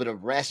a little bit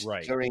of rest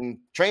during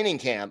training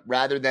camp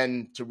rather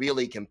than to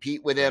really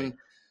compete with him.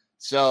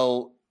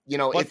 So,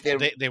 but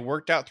if they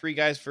worked out 3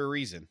 guys for a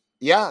reason.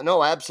 Yeah,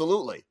 no,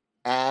 absolutely.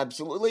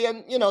 Absolutely.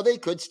 And, they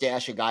could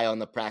stash a guy on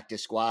the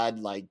practice squad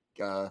like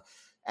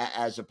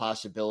as a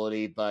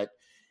possibility. But,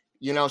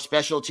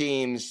 special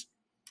teams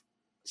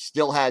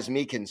still has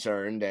me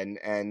concerned.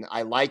 And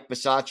I like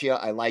Bisaccia.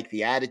 I like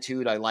the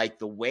attitude. I like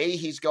the way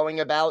he's going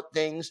about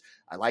things.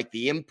 I like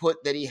the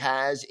input that he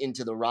has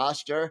into the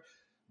roster.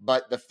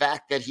 But the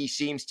fact that he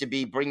seems to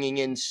be bringing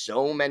in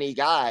so many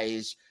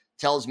guys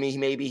tells me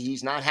maybe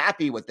he's not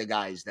happy with the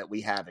guys that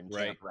we have in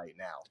camp right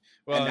now.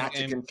 Well, and that's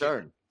a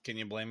concern. Can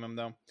you blame him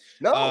though?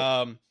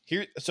 No.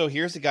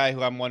 Here's the guy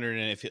who I'm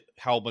wondering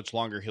how much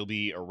longer he'll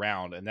be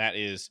around, and that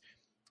is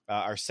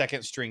our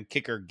second string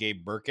kicker,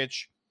 Gabe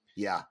Brkic.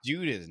 Yeah,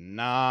 dude has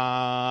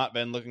not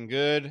been looking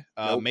good.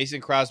 Nope.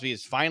 Mason Crosby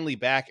is finally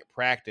back at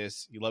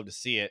practice. You love to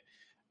see it.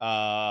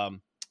 I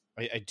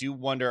do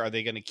wonder, are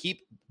they going to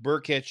keep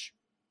Brkic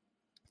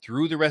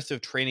through the rest of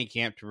training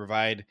camp to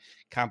provide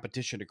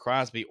competition to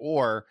Crosby,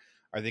 or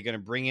are they going to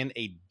bring in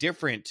a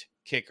different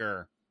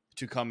kicker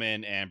to come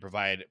in and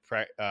provide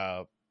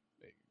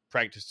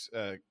practice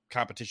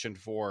competition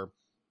for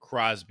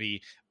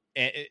Crosby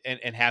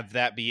and have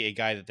that be a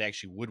guy that they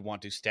actually would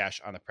want to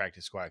stash on the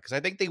practice squad? Because I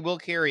think they will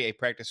carry a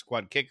practice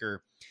squad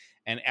kicker.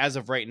 And as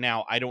of right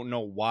now, I don't know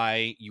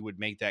why you would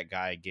make that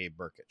guy Gabe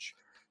Brkic.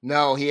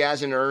 No, he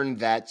hasn't earned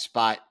that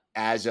spot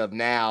as of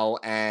now.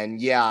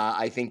 And yeah,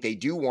 I think they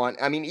do want,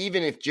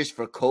 even if just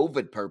for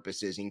COVID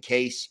purposes, in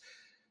case,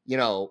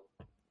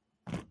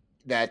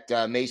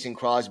 that Mason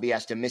Crosby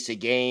has to miss a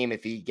game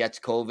if he gets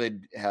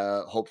COVID.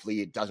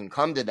 Hopefully it doesn't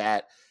come to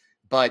that.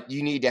 But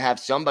you need to have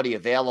somebody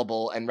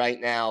available. And right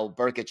now,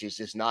 Brkic is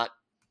just not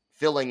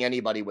filling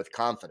anybody with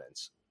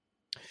confidence.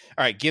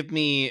 All right, give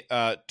me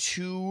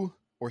 2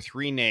 or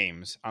 3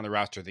 names on the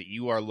roster that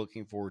you are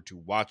looking forward to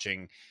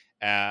watching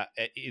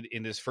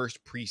in this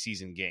first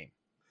preseason game.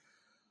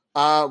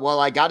 Well,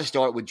 I got to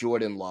start with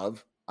Jordan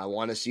Love. I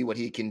want to see what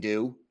he can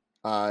do.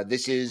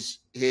 This is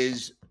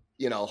his,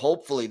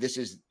 hopefully this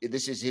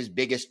is his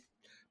biggest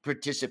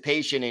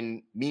participation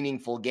in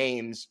meaningful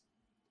games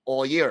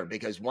all year,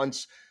 because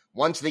once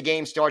the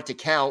games start to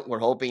count, we're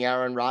hoping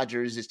Aaron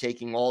Rodgers is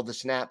taking all the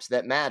snaps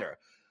that matter.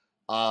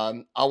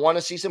 I want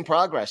to see some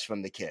progress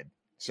from the kid.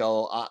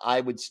 So I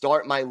would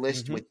start my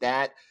list with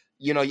that.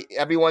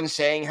 Everyone's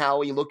saying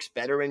how he looks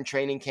better in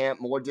training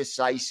camp, more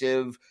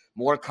decisive,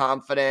 more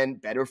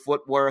confident, better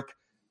footwork.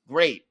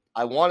 Great.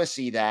 I want to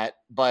see that,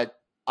 but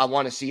I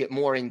want to see it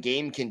more in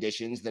game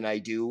conditions than I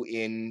do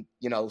in,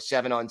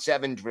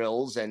 7-on-7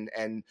 drills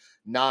and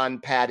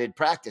non-padded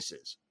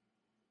practices.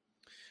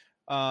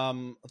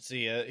 Let's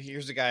see.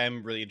 Here's a guy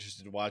I'm really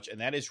interested to watch, and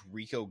that is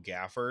Rico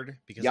Gafford,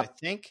 because I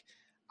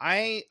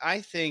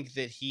think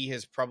that he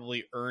has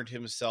probably earned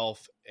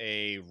himself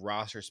a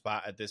roster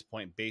spot at this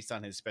point based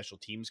on his special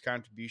teams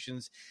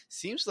contributions.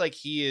 Seems like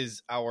he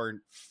is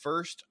our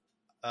first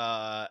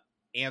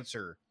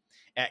answer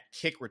at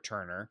kick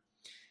returner.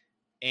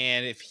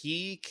 And if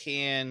he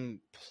can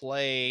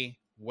play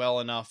well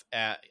enough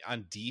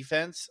on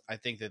defense, I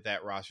think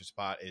that roster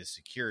spot is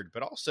secured.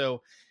 But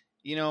also,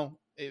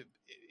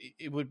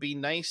 it would be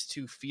nice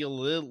to feel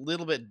a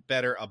little bit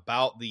better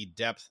about the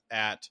depth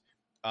at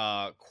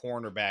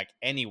cornerback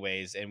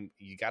anyways. And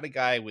you got a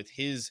guy with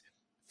his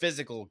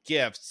physical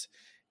gifts.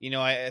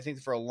 I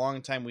think for a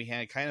long time we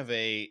had kind of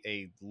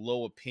a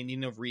low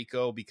opinion of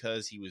Rico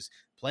because he was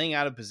playing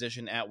out of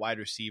position at wide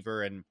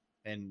receiver and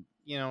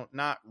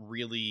not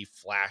really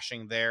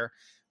flashing there.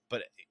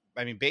 But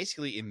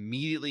basically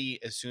immediately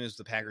as soon as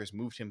the Packers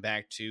moved him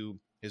back to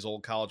his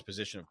old college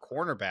position of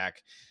cornerback,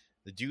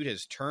 the dude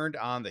has turned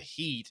on the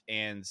heat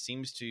and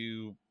seems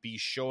to be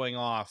showing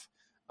off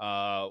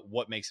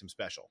what makes him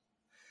special.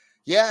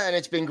 Yeah, and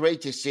it's been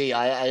great to see.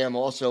 I am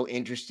also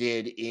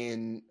interested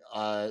in,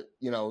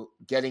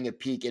 getting a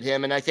peek at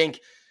him. And I think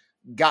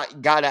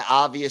gotta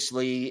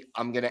obviously,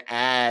 I'm going to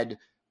add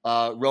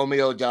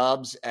Romeo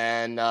Doubs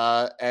and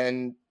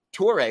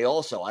Toure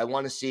also. I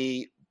want to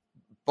see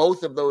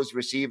both of those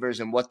receivers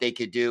and what they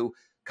could do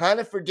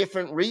kind of for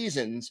different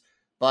reasons.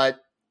 But,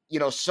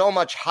 so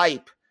much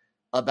hype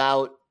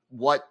about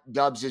what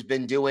Doubs has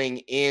been doing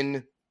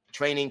in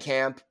training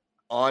camp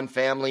on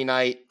family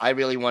night. I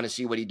really want to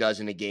see what he does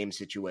in a game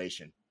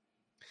situation.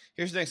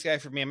 Here's the next guy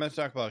for me. I'm going to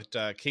talk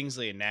about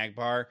Kingsley and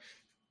Nagbar.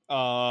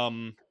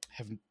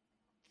 Have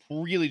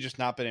really just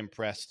not been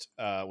impressed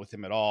with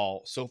him at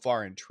all so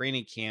far in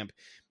training camp.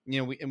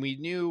 We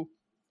knew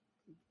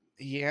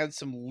he had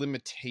some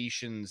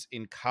limitations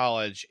in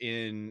college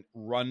in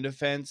run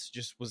defense,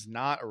 just was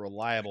not a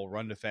reliable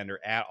run defender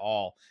at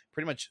all.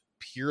 Pretty much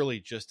purely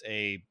just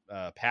a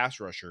pass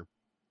rusher.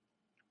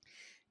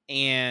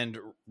 And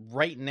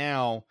right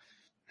now,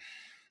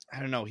 I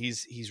don't know.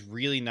 He's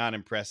really not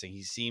impressing.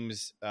 He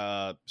seems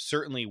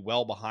certainly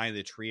well behind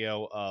the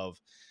trio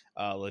of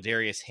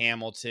Ladarius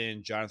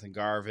Hamilton, Jonathan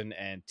Garvin,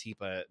 and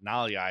Tipa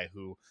Naliai,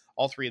 who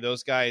all three of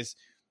those guys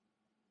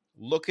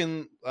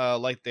looking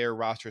like their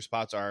roster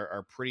spots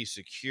are pretty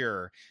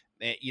secure.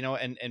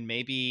 And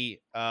maybe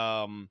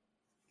I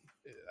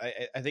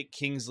think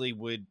Kingsley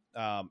would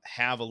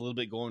have a little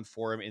bit going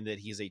for him in that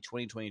he's a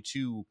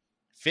 2022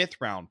 5th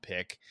round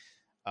pick.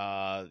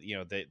 That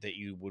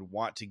you would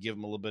want to give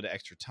him a little bit of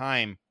extra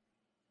time.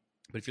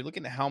 But if you're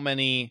looking at how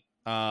many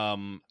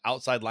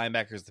outside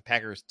linebackers the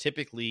Packers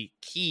typically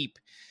keep,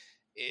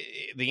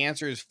 the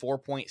answer is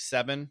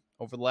 4.7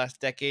 over the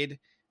last decade.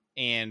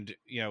 And,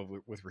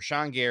 with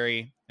Rashawn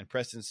Gary and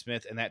Preston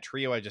Smith and that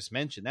trio I just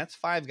mentioned, that's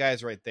 5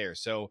 guys right there.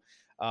 So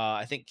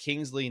I think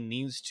Kingsley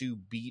needs to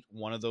beat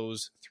one of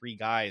those 3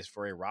 guys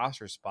for a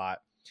roster spot.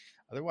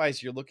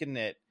 Otherwise, you're looking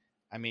at,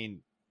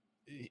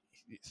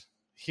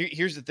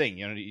 here's the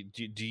thing,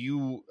 do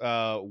you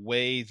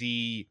weigh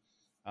the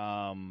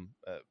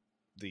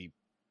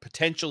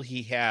potential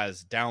he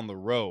has down the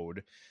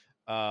road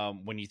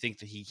when you think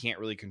that he can't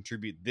really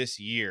contribute this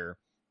year?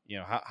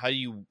 How do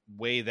you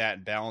weigh that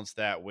and balance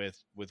that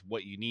with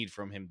what you need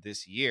from him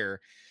this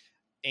year?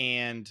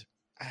 And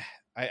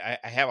I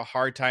have a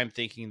hard time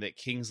thinking that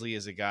Kingsley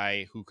is a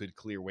guy who could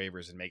clear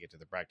waivers and make it to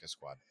the practice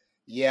squad.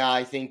 Yeah,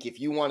 I think if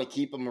you want to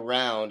keep him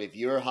around, if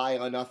you're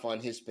high enough on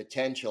his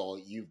potential,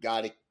 you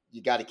got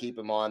to keep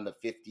him on the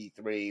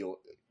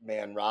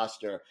 53-man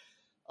roster.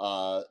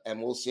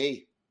 And we'll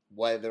see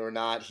whether or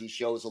not he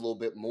shows a little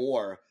bit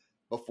more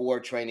before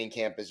training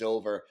camp is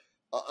over.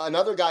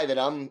 Another guy that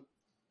I'm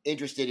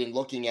interested in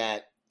looking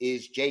at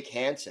is Jake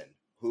Hansen,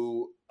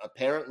 who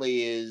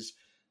apparently is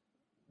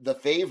the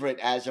favorite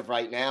as of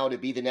right now to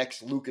be the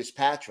next Lucas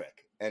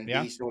Patrick and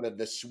be sort of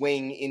the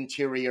swing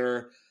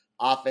interior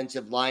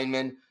offensive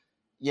lineman.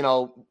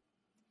 What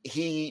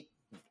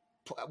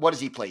has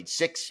he played?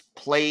 6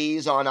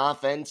 plays on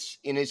offense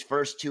in his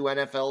first 2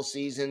 NFL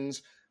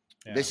seasons.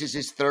 Yeah. This is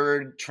his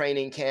 3rd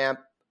training camp.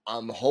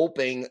 I'm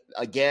hoping,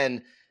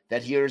 again,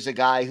 that here's a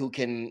guy who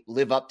can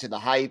live up to the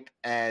hype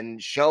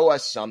and show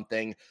us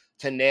something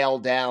to nail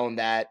down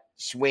that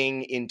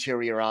swing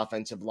interior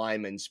offensive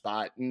lineman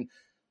spot. And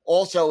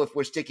also, if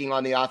we're sticking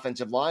on the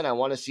offensive line, I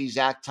want to see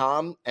Zach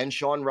Tom and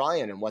Sean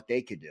Ryan and what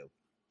they could do.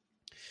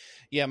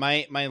 Yeah,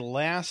 my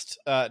last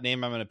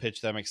name I'm going to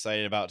pitch that I'm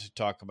excited about to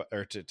talk about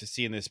or to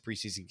see in this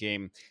preseason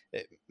game.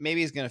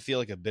 Maybe he's going to feel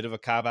like a bit of a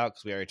cop out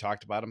because we already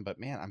talked about him. But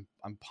man,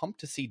 I'm pumped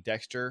to see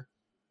Dexter,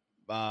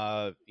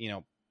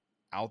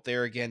 out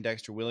there again,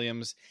 Dexter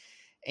Williams,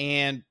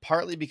 and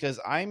partly because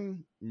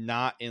I'm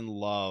not in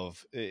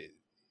love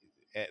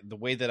the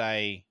way that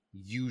I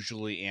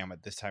usually am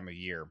at this time of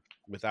year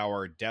with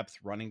our depth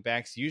running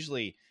backs.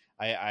 Usually,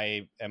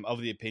 I am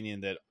of the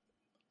opinion that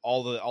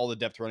all the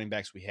depth running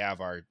backs we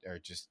have are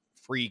just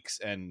freaks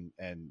and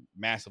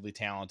massively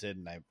talented,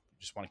 and I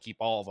just want to keep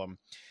all of them.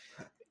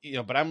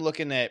 But I'm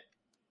looking at,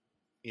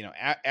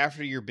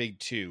 after your big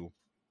 2,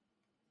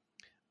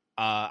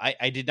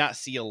 I did not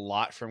see a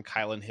lot from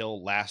Kylan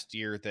Hill last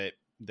year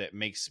that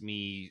makes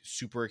me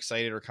super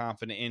excited or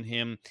confident in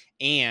him,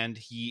 and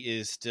he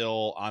is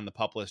still on the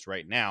PUP list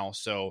right now.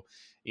 So,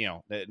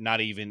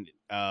 not even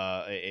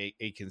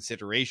a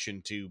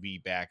consideration to be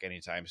back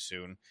anytime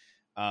soon.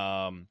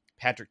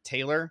 Patrick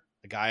Taylor,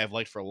 a guy I've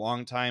liked for a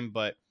long time,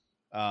 but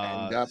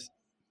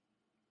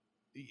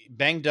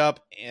banged up.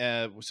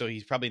 So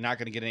he's probably not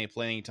going to get any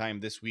playing time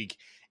this week.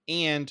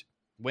 And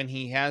when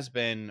he has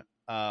been,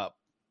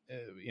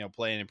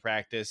 playing in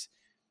practice,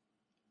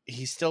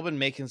 he's still been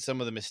making some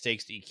of the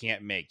mistakes that you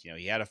can't make.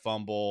 He had a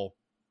fumble,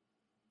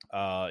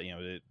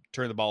 to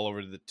turn the ball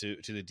over to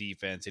the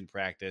defense in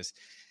practice.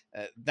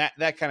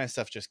 That kind of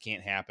stuff just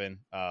can't happen.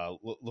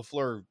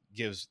 LaFleur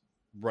gives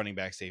running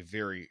backs a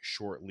very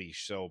short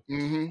leash. So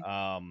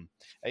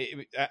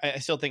I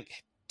still think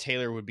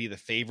Taylor would be the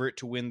favorite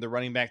to win the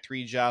running back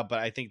 3 job, but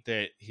I think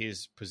that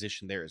his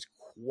position there is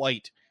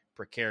quite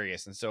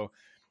precarious. And so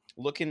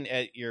looking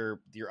at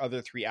your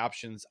other 3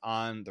 options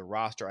on the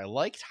roster, I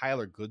like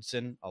Tyler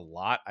Goodson a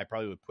lot. I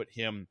probably would put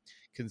him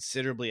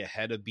considerably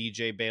ahead of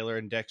BJ Baylor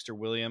and Dexter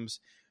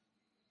Williams.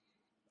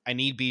 I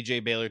need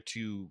BJ Baylor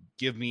to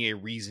give me a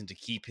reason to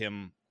keep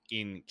him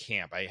in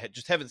camp. I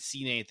just haven't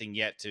seen anything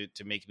yet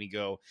to make me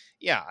go,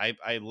 yeah,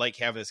 I like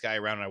having this guy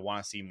around and I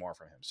want to see more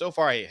from him. So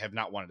far, I have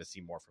not wanted to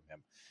see more from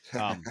him.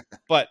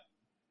 But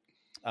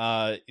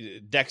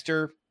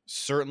Dexter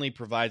certainly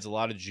provides a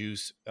lot of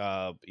juice,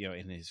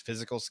 in his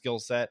physical skill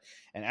set.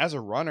 And as a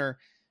runner,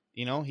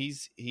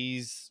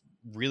 he's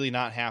really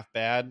not half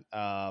bad.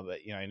 But,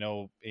 I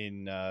know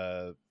in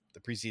the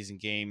preseason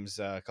games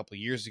a couple of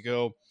years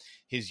ago,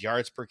 his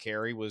yards per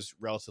carry was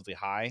relatively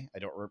high. I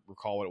don't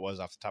recall what it was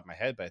off the top of my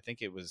head, but I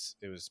think it was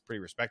pretty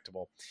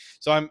respectable.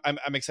 So I'm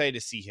excited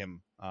to see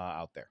him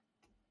out there.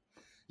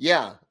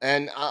 Yeah,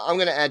 and I'm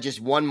going to add just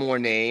one more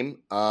name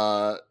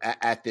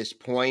at this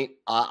point.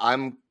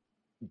 I'm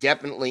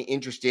definitely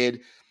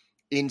interested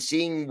in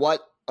seeing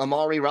what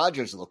Amari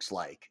Rodgers looks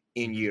like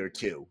in year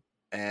 2.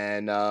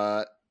 And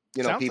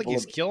Sounds people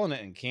like he's killing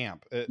it in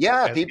camp. People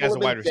as have a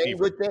wide been saying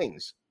receiver. good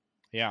things.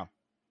 Yeah.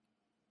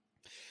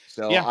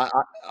 So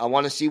I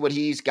want to see what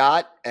he's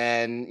got.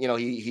 And,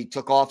 he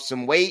took off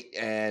some weight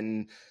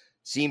and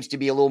seems to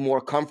be a little more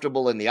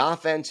comfortable in the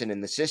offense and in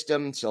the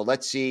system. So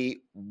let's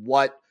see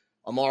what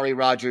Amari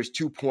Rodgers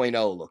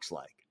 2.0 looks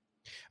like.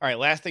 All right,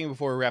 last thing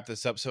before we wrap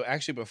this up. So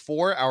actually,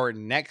 before our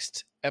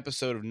next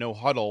episode of No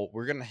Huddle,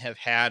 we're going to have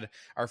had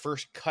our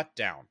first cut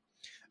down.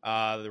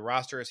 The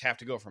rosters have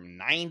to go from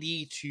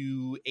 90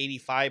 to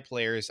 85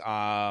 players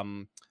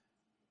August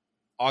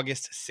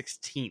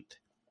 16th.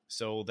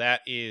 So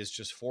that is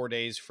just 4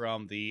 days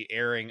from the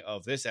airing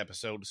of this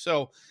episode.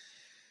 So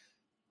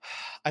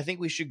I think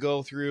we should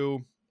go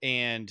through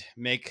and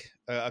make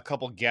a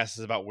couple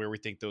guesses about where we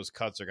think those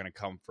cuts are going to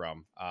come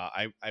from.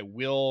 I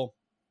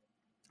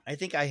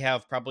think I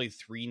have probably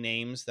 3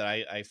 names that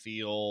I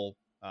feel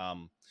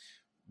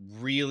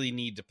really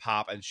need to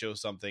pop and show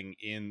something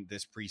in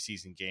this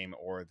preseason game,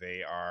 or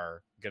they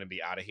are going to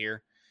be out of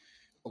here.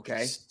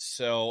 Okay.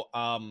 So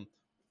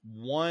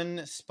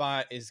one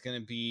spot is going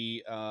to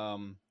be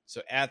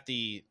so at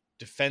the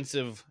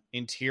defensive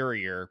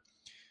interior.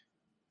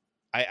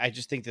 I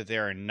just think that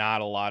there are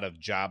not a lot of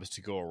jobs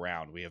to go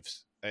around. We have,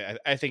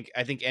 I think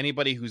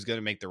anybody who's going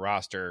to make the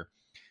roster,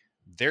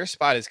 their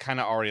spot is kind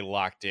of already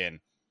locked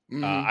in.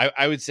 Mm-hmm.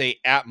 I would say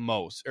at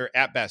most or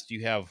at best,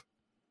 you have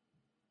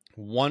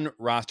one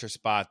roster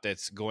spot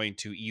that's going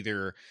to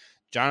either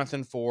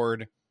Jonathan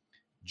Ford,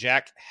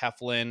 Jack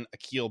Heflin,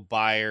 Akil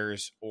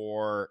Byers,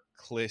 or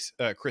Chris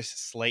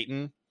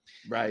Slayton.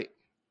 Right.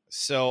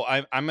 So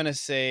I'm going to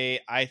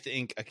say I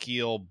think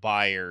Akil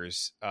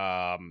Byers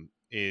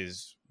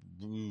is.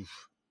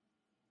 Oof.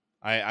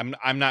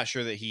 I'm not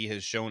sure that he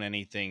has shown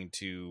anything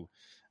to,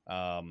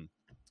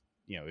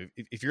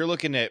 if you're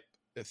looking at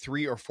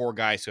 3 or 4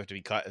 guys who have to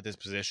be cut at this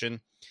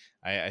position,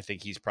 I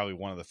think he's probably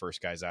one of the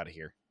first guys out of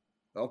here.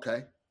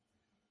 Okay.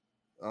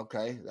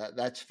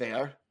 That's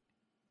fair.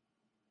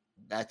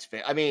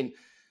 I mean,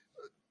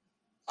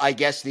 I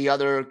guess the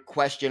other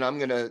question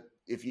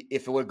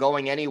if we're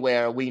going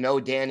anywhere, we know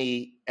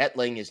Danny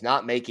Etling is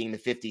not making the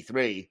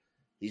 53.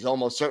 He's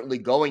almost certainly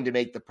going to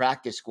make the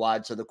practice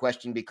squad. So the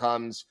question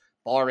becomes,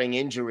 barring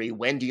injury,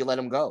 when do you let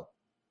him go?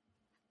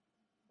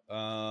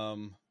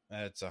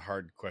 That's a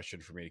hard question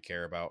for me to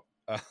care about.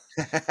 I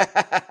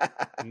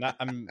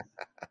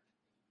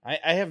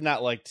have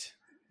not liked.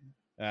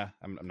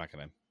 I'm not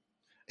gonna.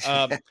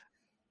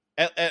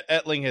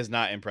 Etling has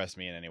not impressed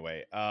me in any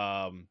way.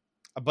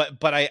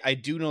 But I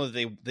do know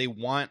that they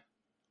want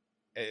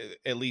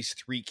at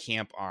least 3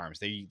 camp arms.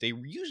 They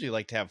usually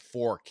like to have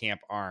 4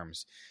 camp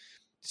arms.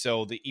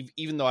 So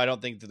even though I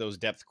don't think that those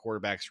depth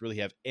quarterbacks really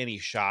have any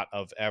shot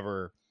of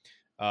ever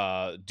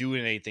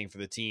doing anything for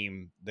the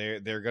team, they're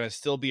going to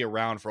still be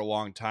around for a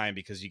long time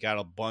because you got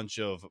a bunch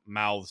of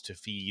mouths to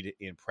feed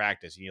in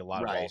practice. You need a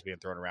lot of balls being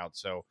thrown around.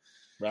 So,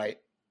 right.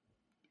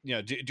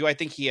 Do I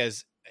think he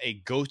has a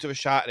ghost of a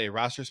shot at a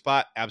roster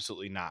spot?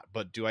 Absolutely not.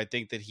 But do I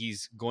think that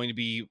he's going to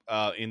be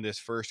in this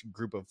first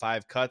group of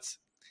 5 cuts?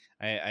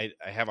 I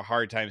have a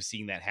hard time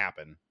seeing that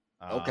happen.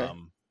 Okay.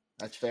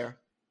 That's fair.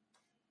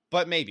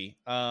 But maybe.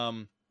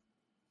 Let's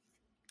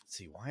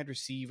see, wide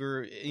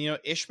receiver.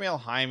 Ishmael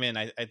Hyman,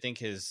 I think,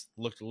 has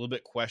looked a little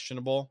bit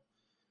questionable.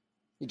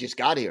 He just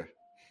got here.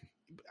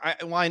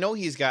 I know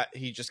he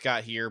just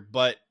got here,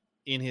 but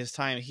in his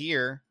time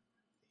here,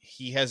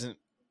 he hasn't.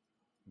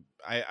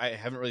 I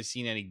haven't really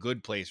seen any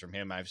good plays from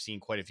him. I've seen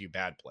quite a few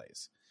bad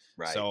plays.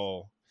 Right.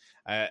 So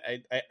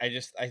I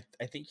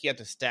think you have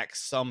to stack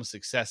some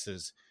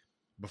successes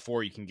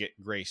before you can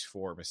get grace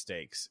for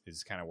mistakes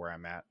is kind of where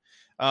I'm at.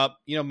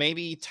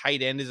 Maybe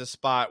tight end is a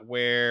spot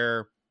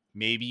where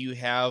maybe you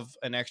have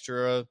an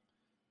extra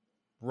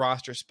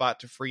roster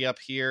spot to free up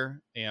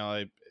here.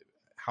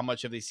 How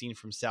much have they seen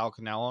from Sal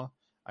Cannella?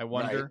 I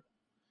wonder.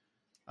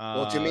 Right.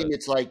 Well, to me,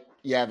 it's like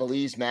you have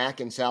Elise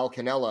Mack and Sal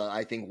Cannella.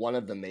 I think one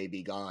of them may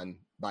be gone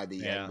by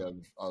the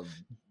end of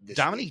this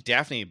Dominique week.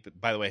 Daphne,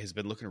 by the way, has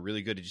been looking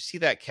really good. Did you see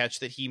that catch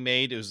that he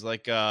made? It was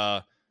like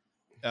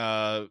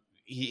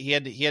he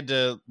had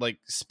to like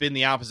spin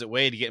the opposite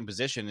way to get in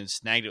position and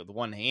snagged it with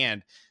one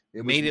hand.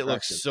 It made it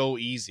look so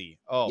easy.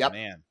 Oh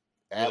man,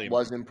 that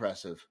was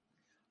impressive.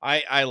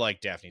 I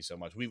like Daphne so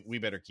much. We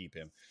better keep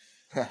him.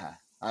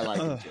 I like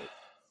him too.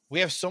 We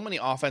have so many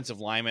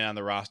offensive linemen on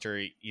the roster.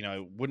 It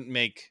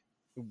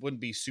wouldn't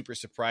be super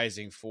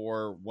surprising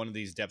for one of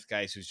these depth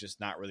guys who's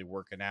just not really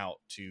working out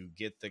to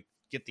get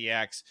the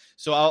axe.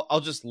 So I'll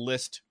just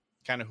list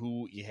kind of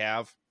who you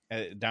have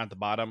down at the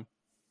bottom.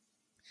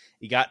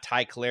 You got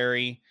Ty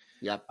Clary.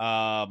 Yep.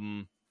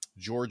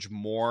 George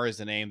Moore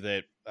is a name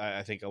that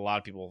I think a lot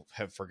of people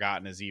have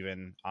forgotten is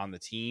even on the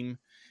team.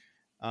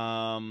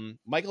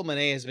 Michael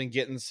Manet has been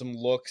getting some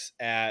looks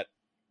at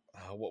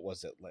what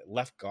was it,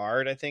 left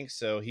guard, I think.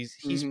 So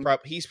he's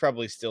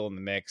probably still in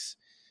the mix.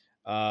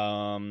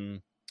 Cole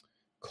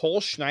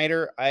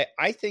Schneider,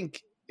 I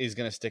think is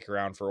going to stick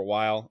around for a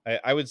while.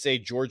 I would say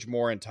George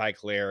Moore and Ty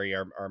Clary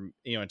are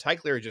and Ty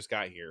Clary just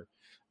got here,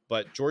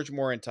 but George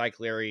Moore and Ty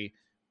Clary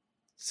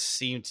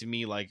seem to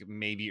me like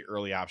maybe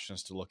early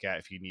options to look at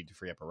if you need to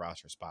free up a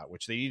roster spot,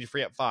 which they need to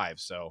free up 5.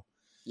 So,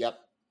 yep.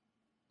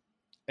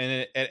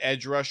 And at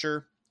edge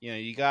rusher, you know,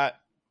 if you got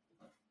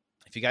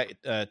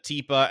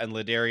Tipa and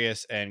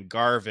Ladarius and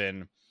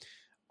Garvin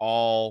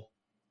all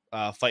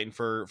fighting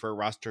for a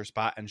roster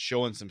spot and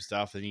showing some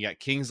stuff, then you got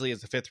Kingsley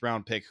as a 5th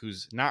round pick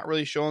who's not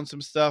really showing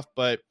some stuff,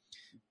 but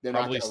They're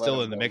probably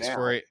still in the mix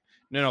for it.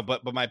 No,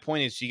 but my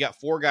point is, you got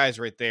 4 guys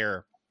right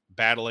there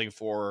battling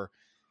for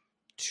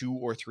 2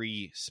 or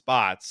 3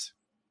 spots,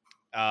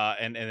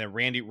 and then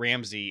Randy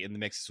Ramsey in the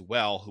mix as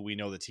well, who we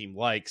know the team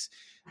likes.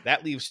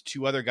 That leaves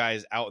 2 other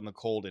guys out in the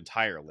cold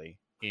entirely,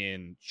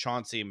 in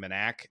Chauncey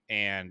Manak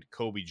and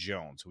Kobe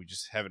Jones, who we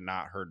just have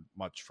not heard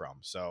much from.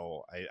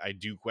 So I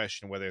do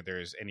question whether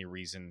there's any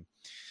reason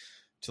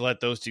to let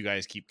those 2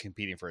 guys keep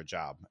competing for a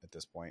job at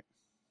this point.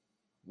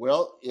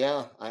 Well,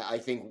 yeah, I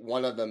think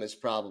one of them is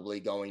probably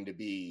going to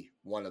be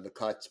one of the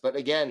cuts. But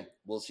again,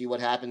 we'll see what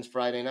happens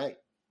Friday night.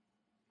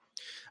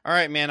 All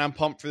right, man, I'm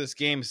pumped for this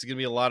game. This is going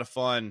to be a lot of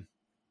fun.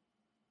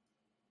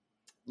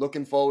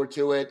 Looking forward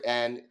to it.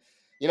 And,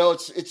 you know,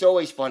 it's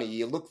always funny.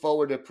 You look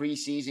forward to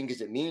preseason because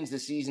it means the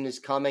season is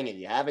coming and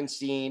you haven't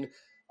seen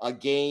a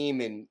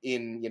game in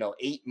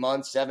 8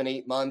 months,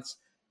 7-8 months.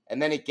 And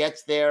then it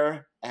gets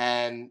there.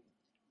 And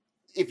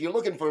if you're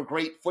looking for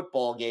great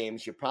football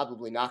games, you're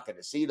probably not going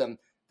to see them.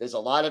 There's a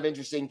lot of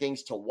interesting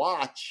things to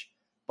watch,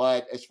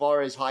 but as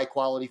far as high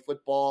quality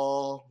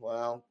football,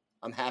 well,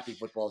 I'm happy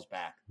football's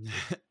back.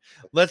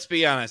 Let's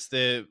be honest.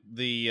 The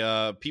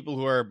people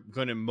who are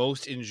going to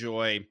most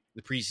enjoy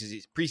the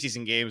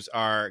preseason games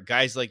are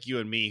guys like you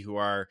and me who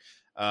are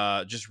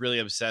just really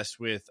obsessed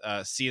with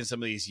seeing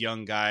some of these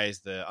young guys,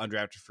 the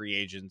undrafted free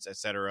agents,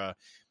 etc.,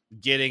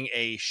 getting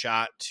a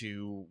shot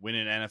to win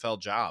an NFL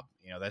job.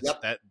 You know,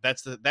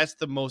 that's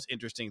the most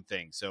interesting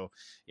thing. So,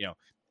 you know,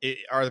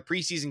 are the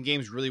preseason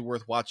games really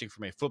worth watching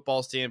from a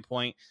football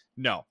standpoint?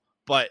 No,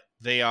 but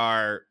they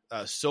are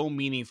so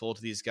meaningful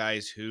to these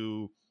guys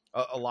who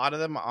a lot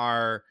of them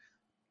are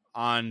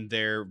on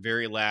their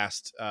very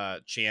last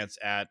chance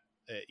at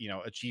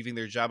achieving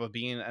their job of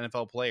being an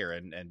NFL player.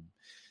 And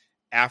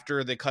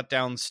after the cut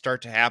downs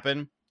start to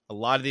happen, a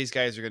lot of these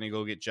guys are going to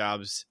go get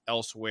jobs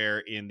elsewhere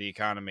in the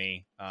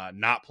economy,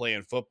 not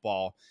playing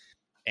football.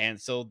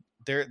 And so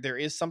there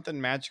is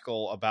something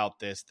magical about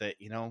this that,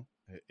 you know,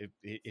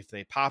 if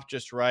they pop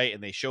just right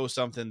and they show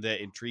something that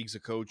intrigues a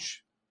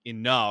coach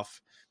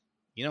enough,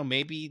 you know,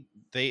 maybe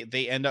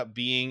they end up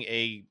being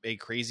a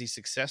crazy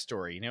success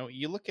story. You know,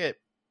 you look at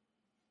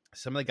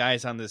some of the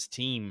guys on this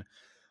team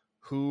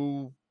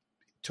who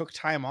took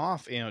time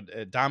off. You know,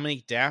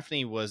 Dominique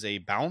Daphne was a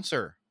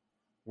bouncer,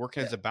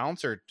 working as a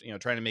bouncer, you know,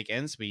 trying to make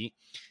ends meet.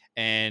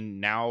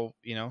 And now,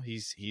 you know,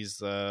 he's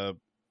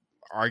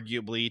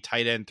arguably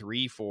tight end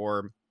 3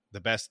 for the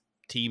best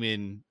team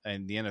in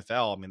the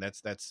NFL. I mean,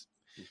 that's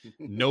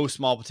no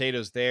small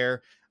potatoes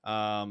there.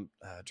 Trying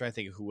to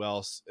think of who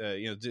else.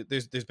 You know,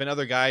 there's been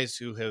other guys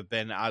who have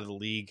been out of the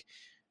league,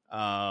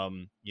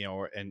 you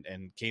know,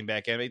 and came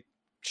back. I mean,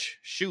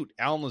 shoot,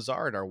 Allen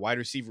Lazard, our wide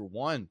receiver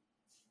 1,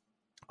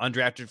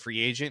 undrafted free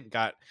agent,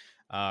 got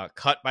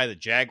cut by the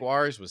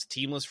Jaguars, was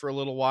teamless for a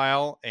little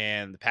while,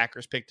 and the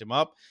Packers picked him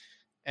up.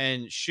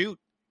 And shoot,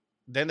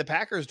 then the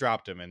Packers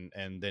dropped him,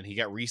 and then he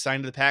got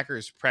re-signed to the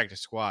Packers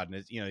practice squad.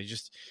 And you know,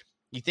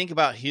 you think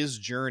about his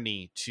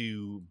journey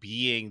to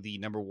being the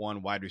number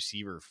 1 wide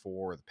receiver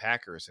for the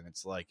Packers, and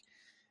it's like,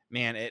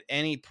 man, at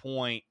any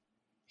point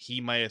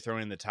he might have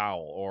thrown in the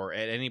towel, or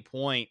at any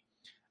point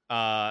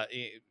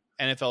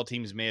NFL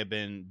teams may have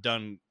been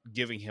done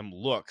giving him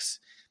looks.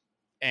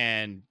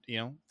 And, you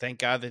know, thank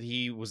God that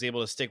he was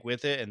able to stick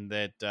with it, and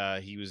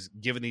that he was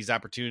given these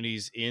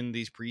opportunities in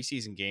these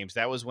preseason games.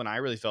 That was when I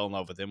really fell in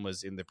love with him,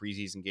 was in the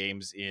preseason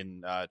games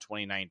in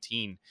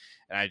 2019.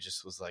 And I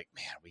just was like,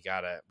 man, we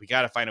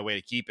gotta find a way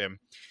to keep him.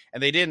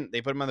 And they didn't.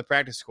 They put him on the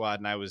practice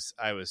squad, and I was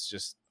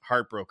just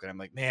heartbroken. I'm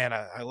like, man,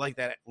 I like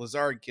that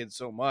Lazard kid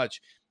so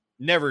much.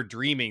 Never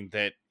dreaming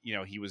that, you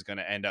know, he was going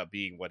to end up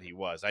being what he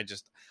was.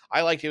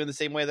 I liked him in the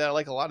same way that I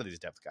like a lot of these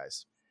depth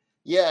guys.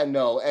 Yeah,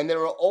 no, and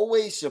there are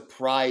always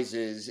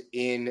surprises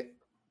in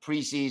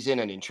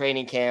preseason and in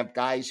training camp,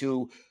 guys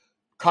who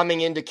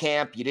coming into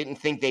camp, you didn't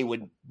think they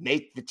would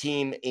make the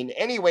team in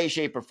any way,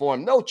 shape, or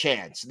form. No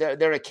chance.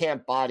 They're a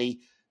camp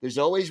body. There's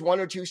always 1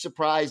 or 2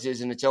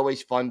 surprises, and it's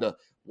always fun to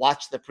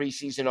watch the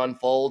preseason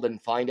unfold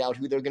and find out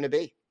who they're going to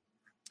be.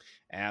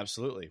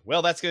 Absolutely.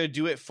 Well, that's going to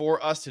do it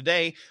for us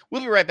today.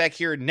 We'll be right back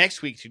here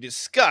next week to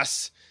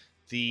discuss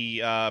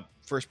the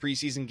first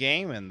preseason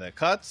game and the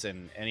cuts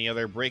and any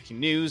other breaking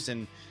news.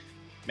 And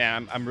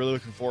man, I'm really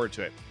looking forward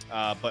to it.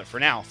 But for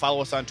now,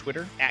 follow us on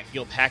Twitter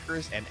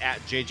 @GilPackers and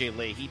 @JJ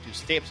Leahy to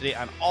stay up to date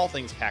on all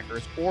things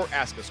Packers or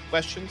ask us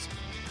questions.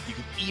 You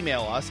can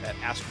email us at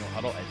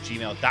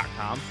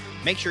asknohuddle@gmail.com.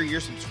 Make sure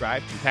you're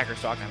subscribed to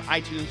Packers Talk on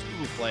iTunes,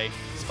 Google Play,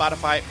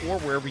 Spotify, or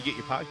wherever you get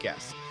your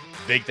podcasts.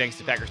 Big thanks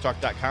to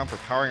PackersTalk.com for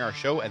powering our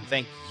show, and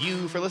thank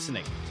you for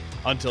listening.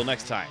 Until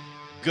next time,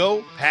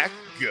 go Pack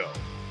Go.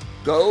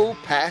 Go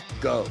Pack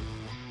Go.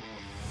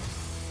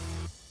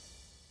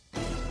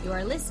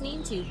 You're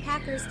listening to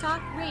Packers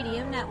Talk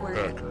Radio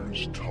Network.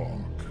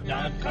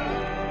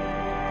 PackersTalk.com.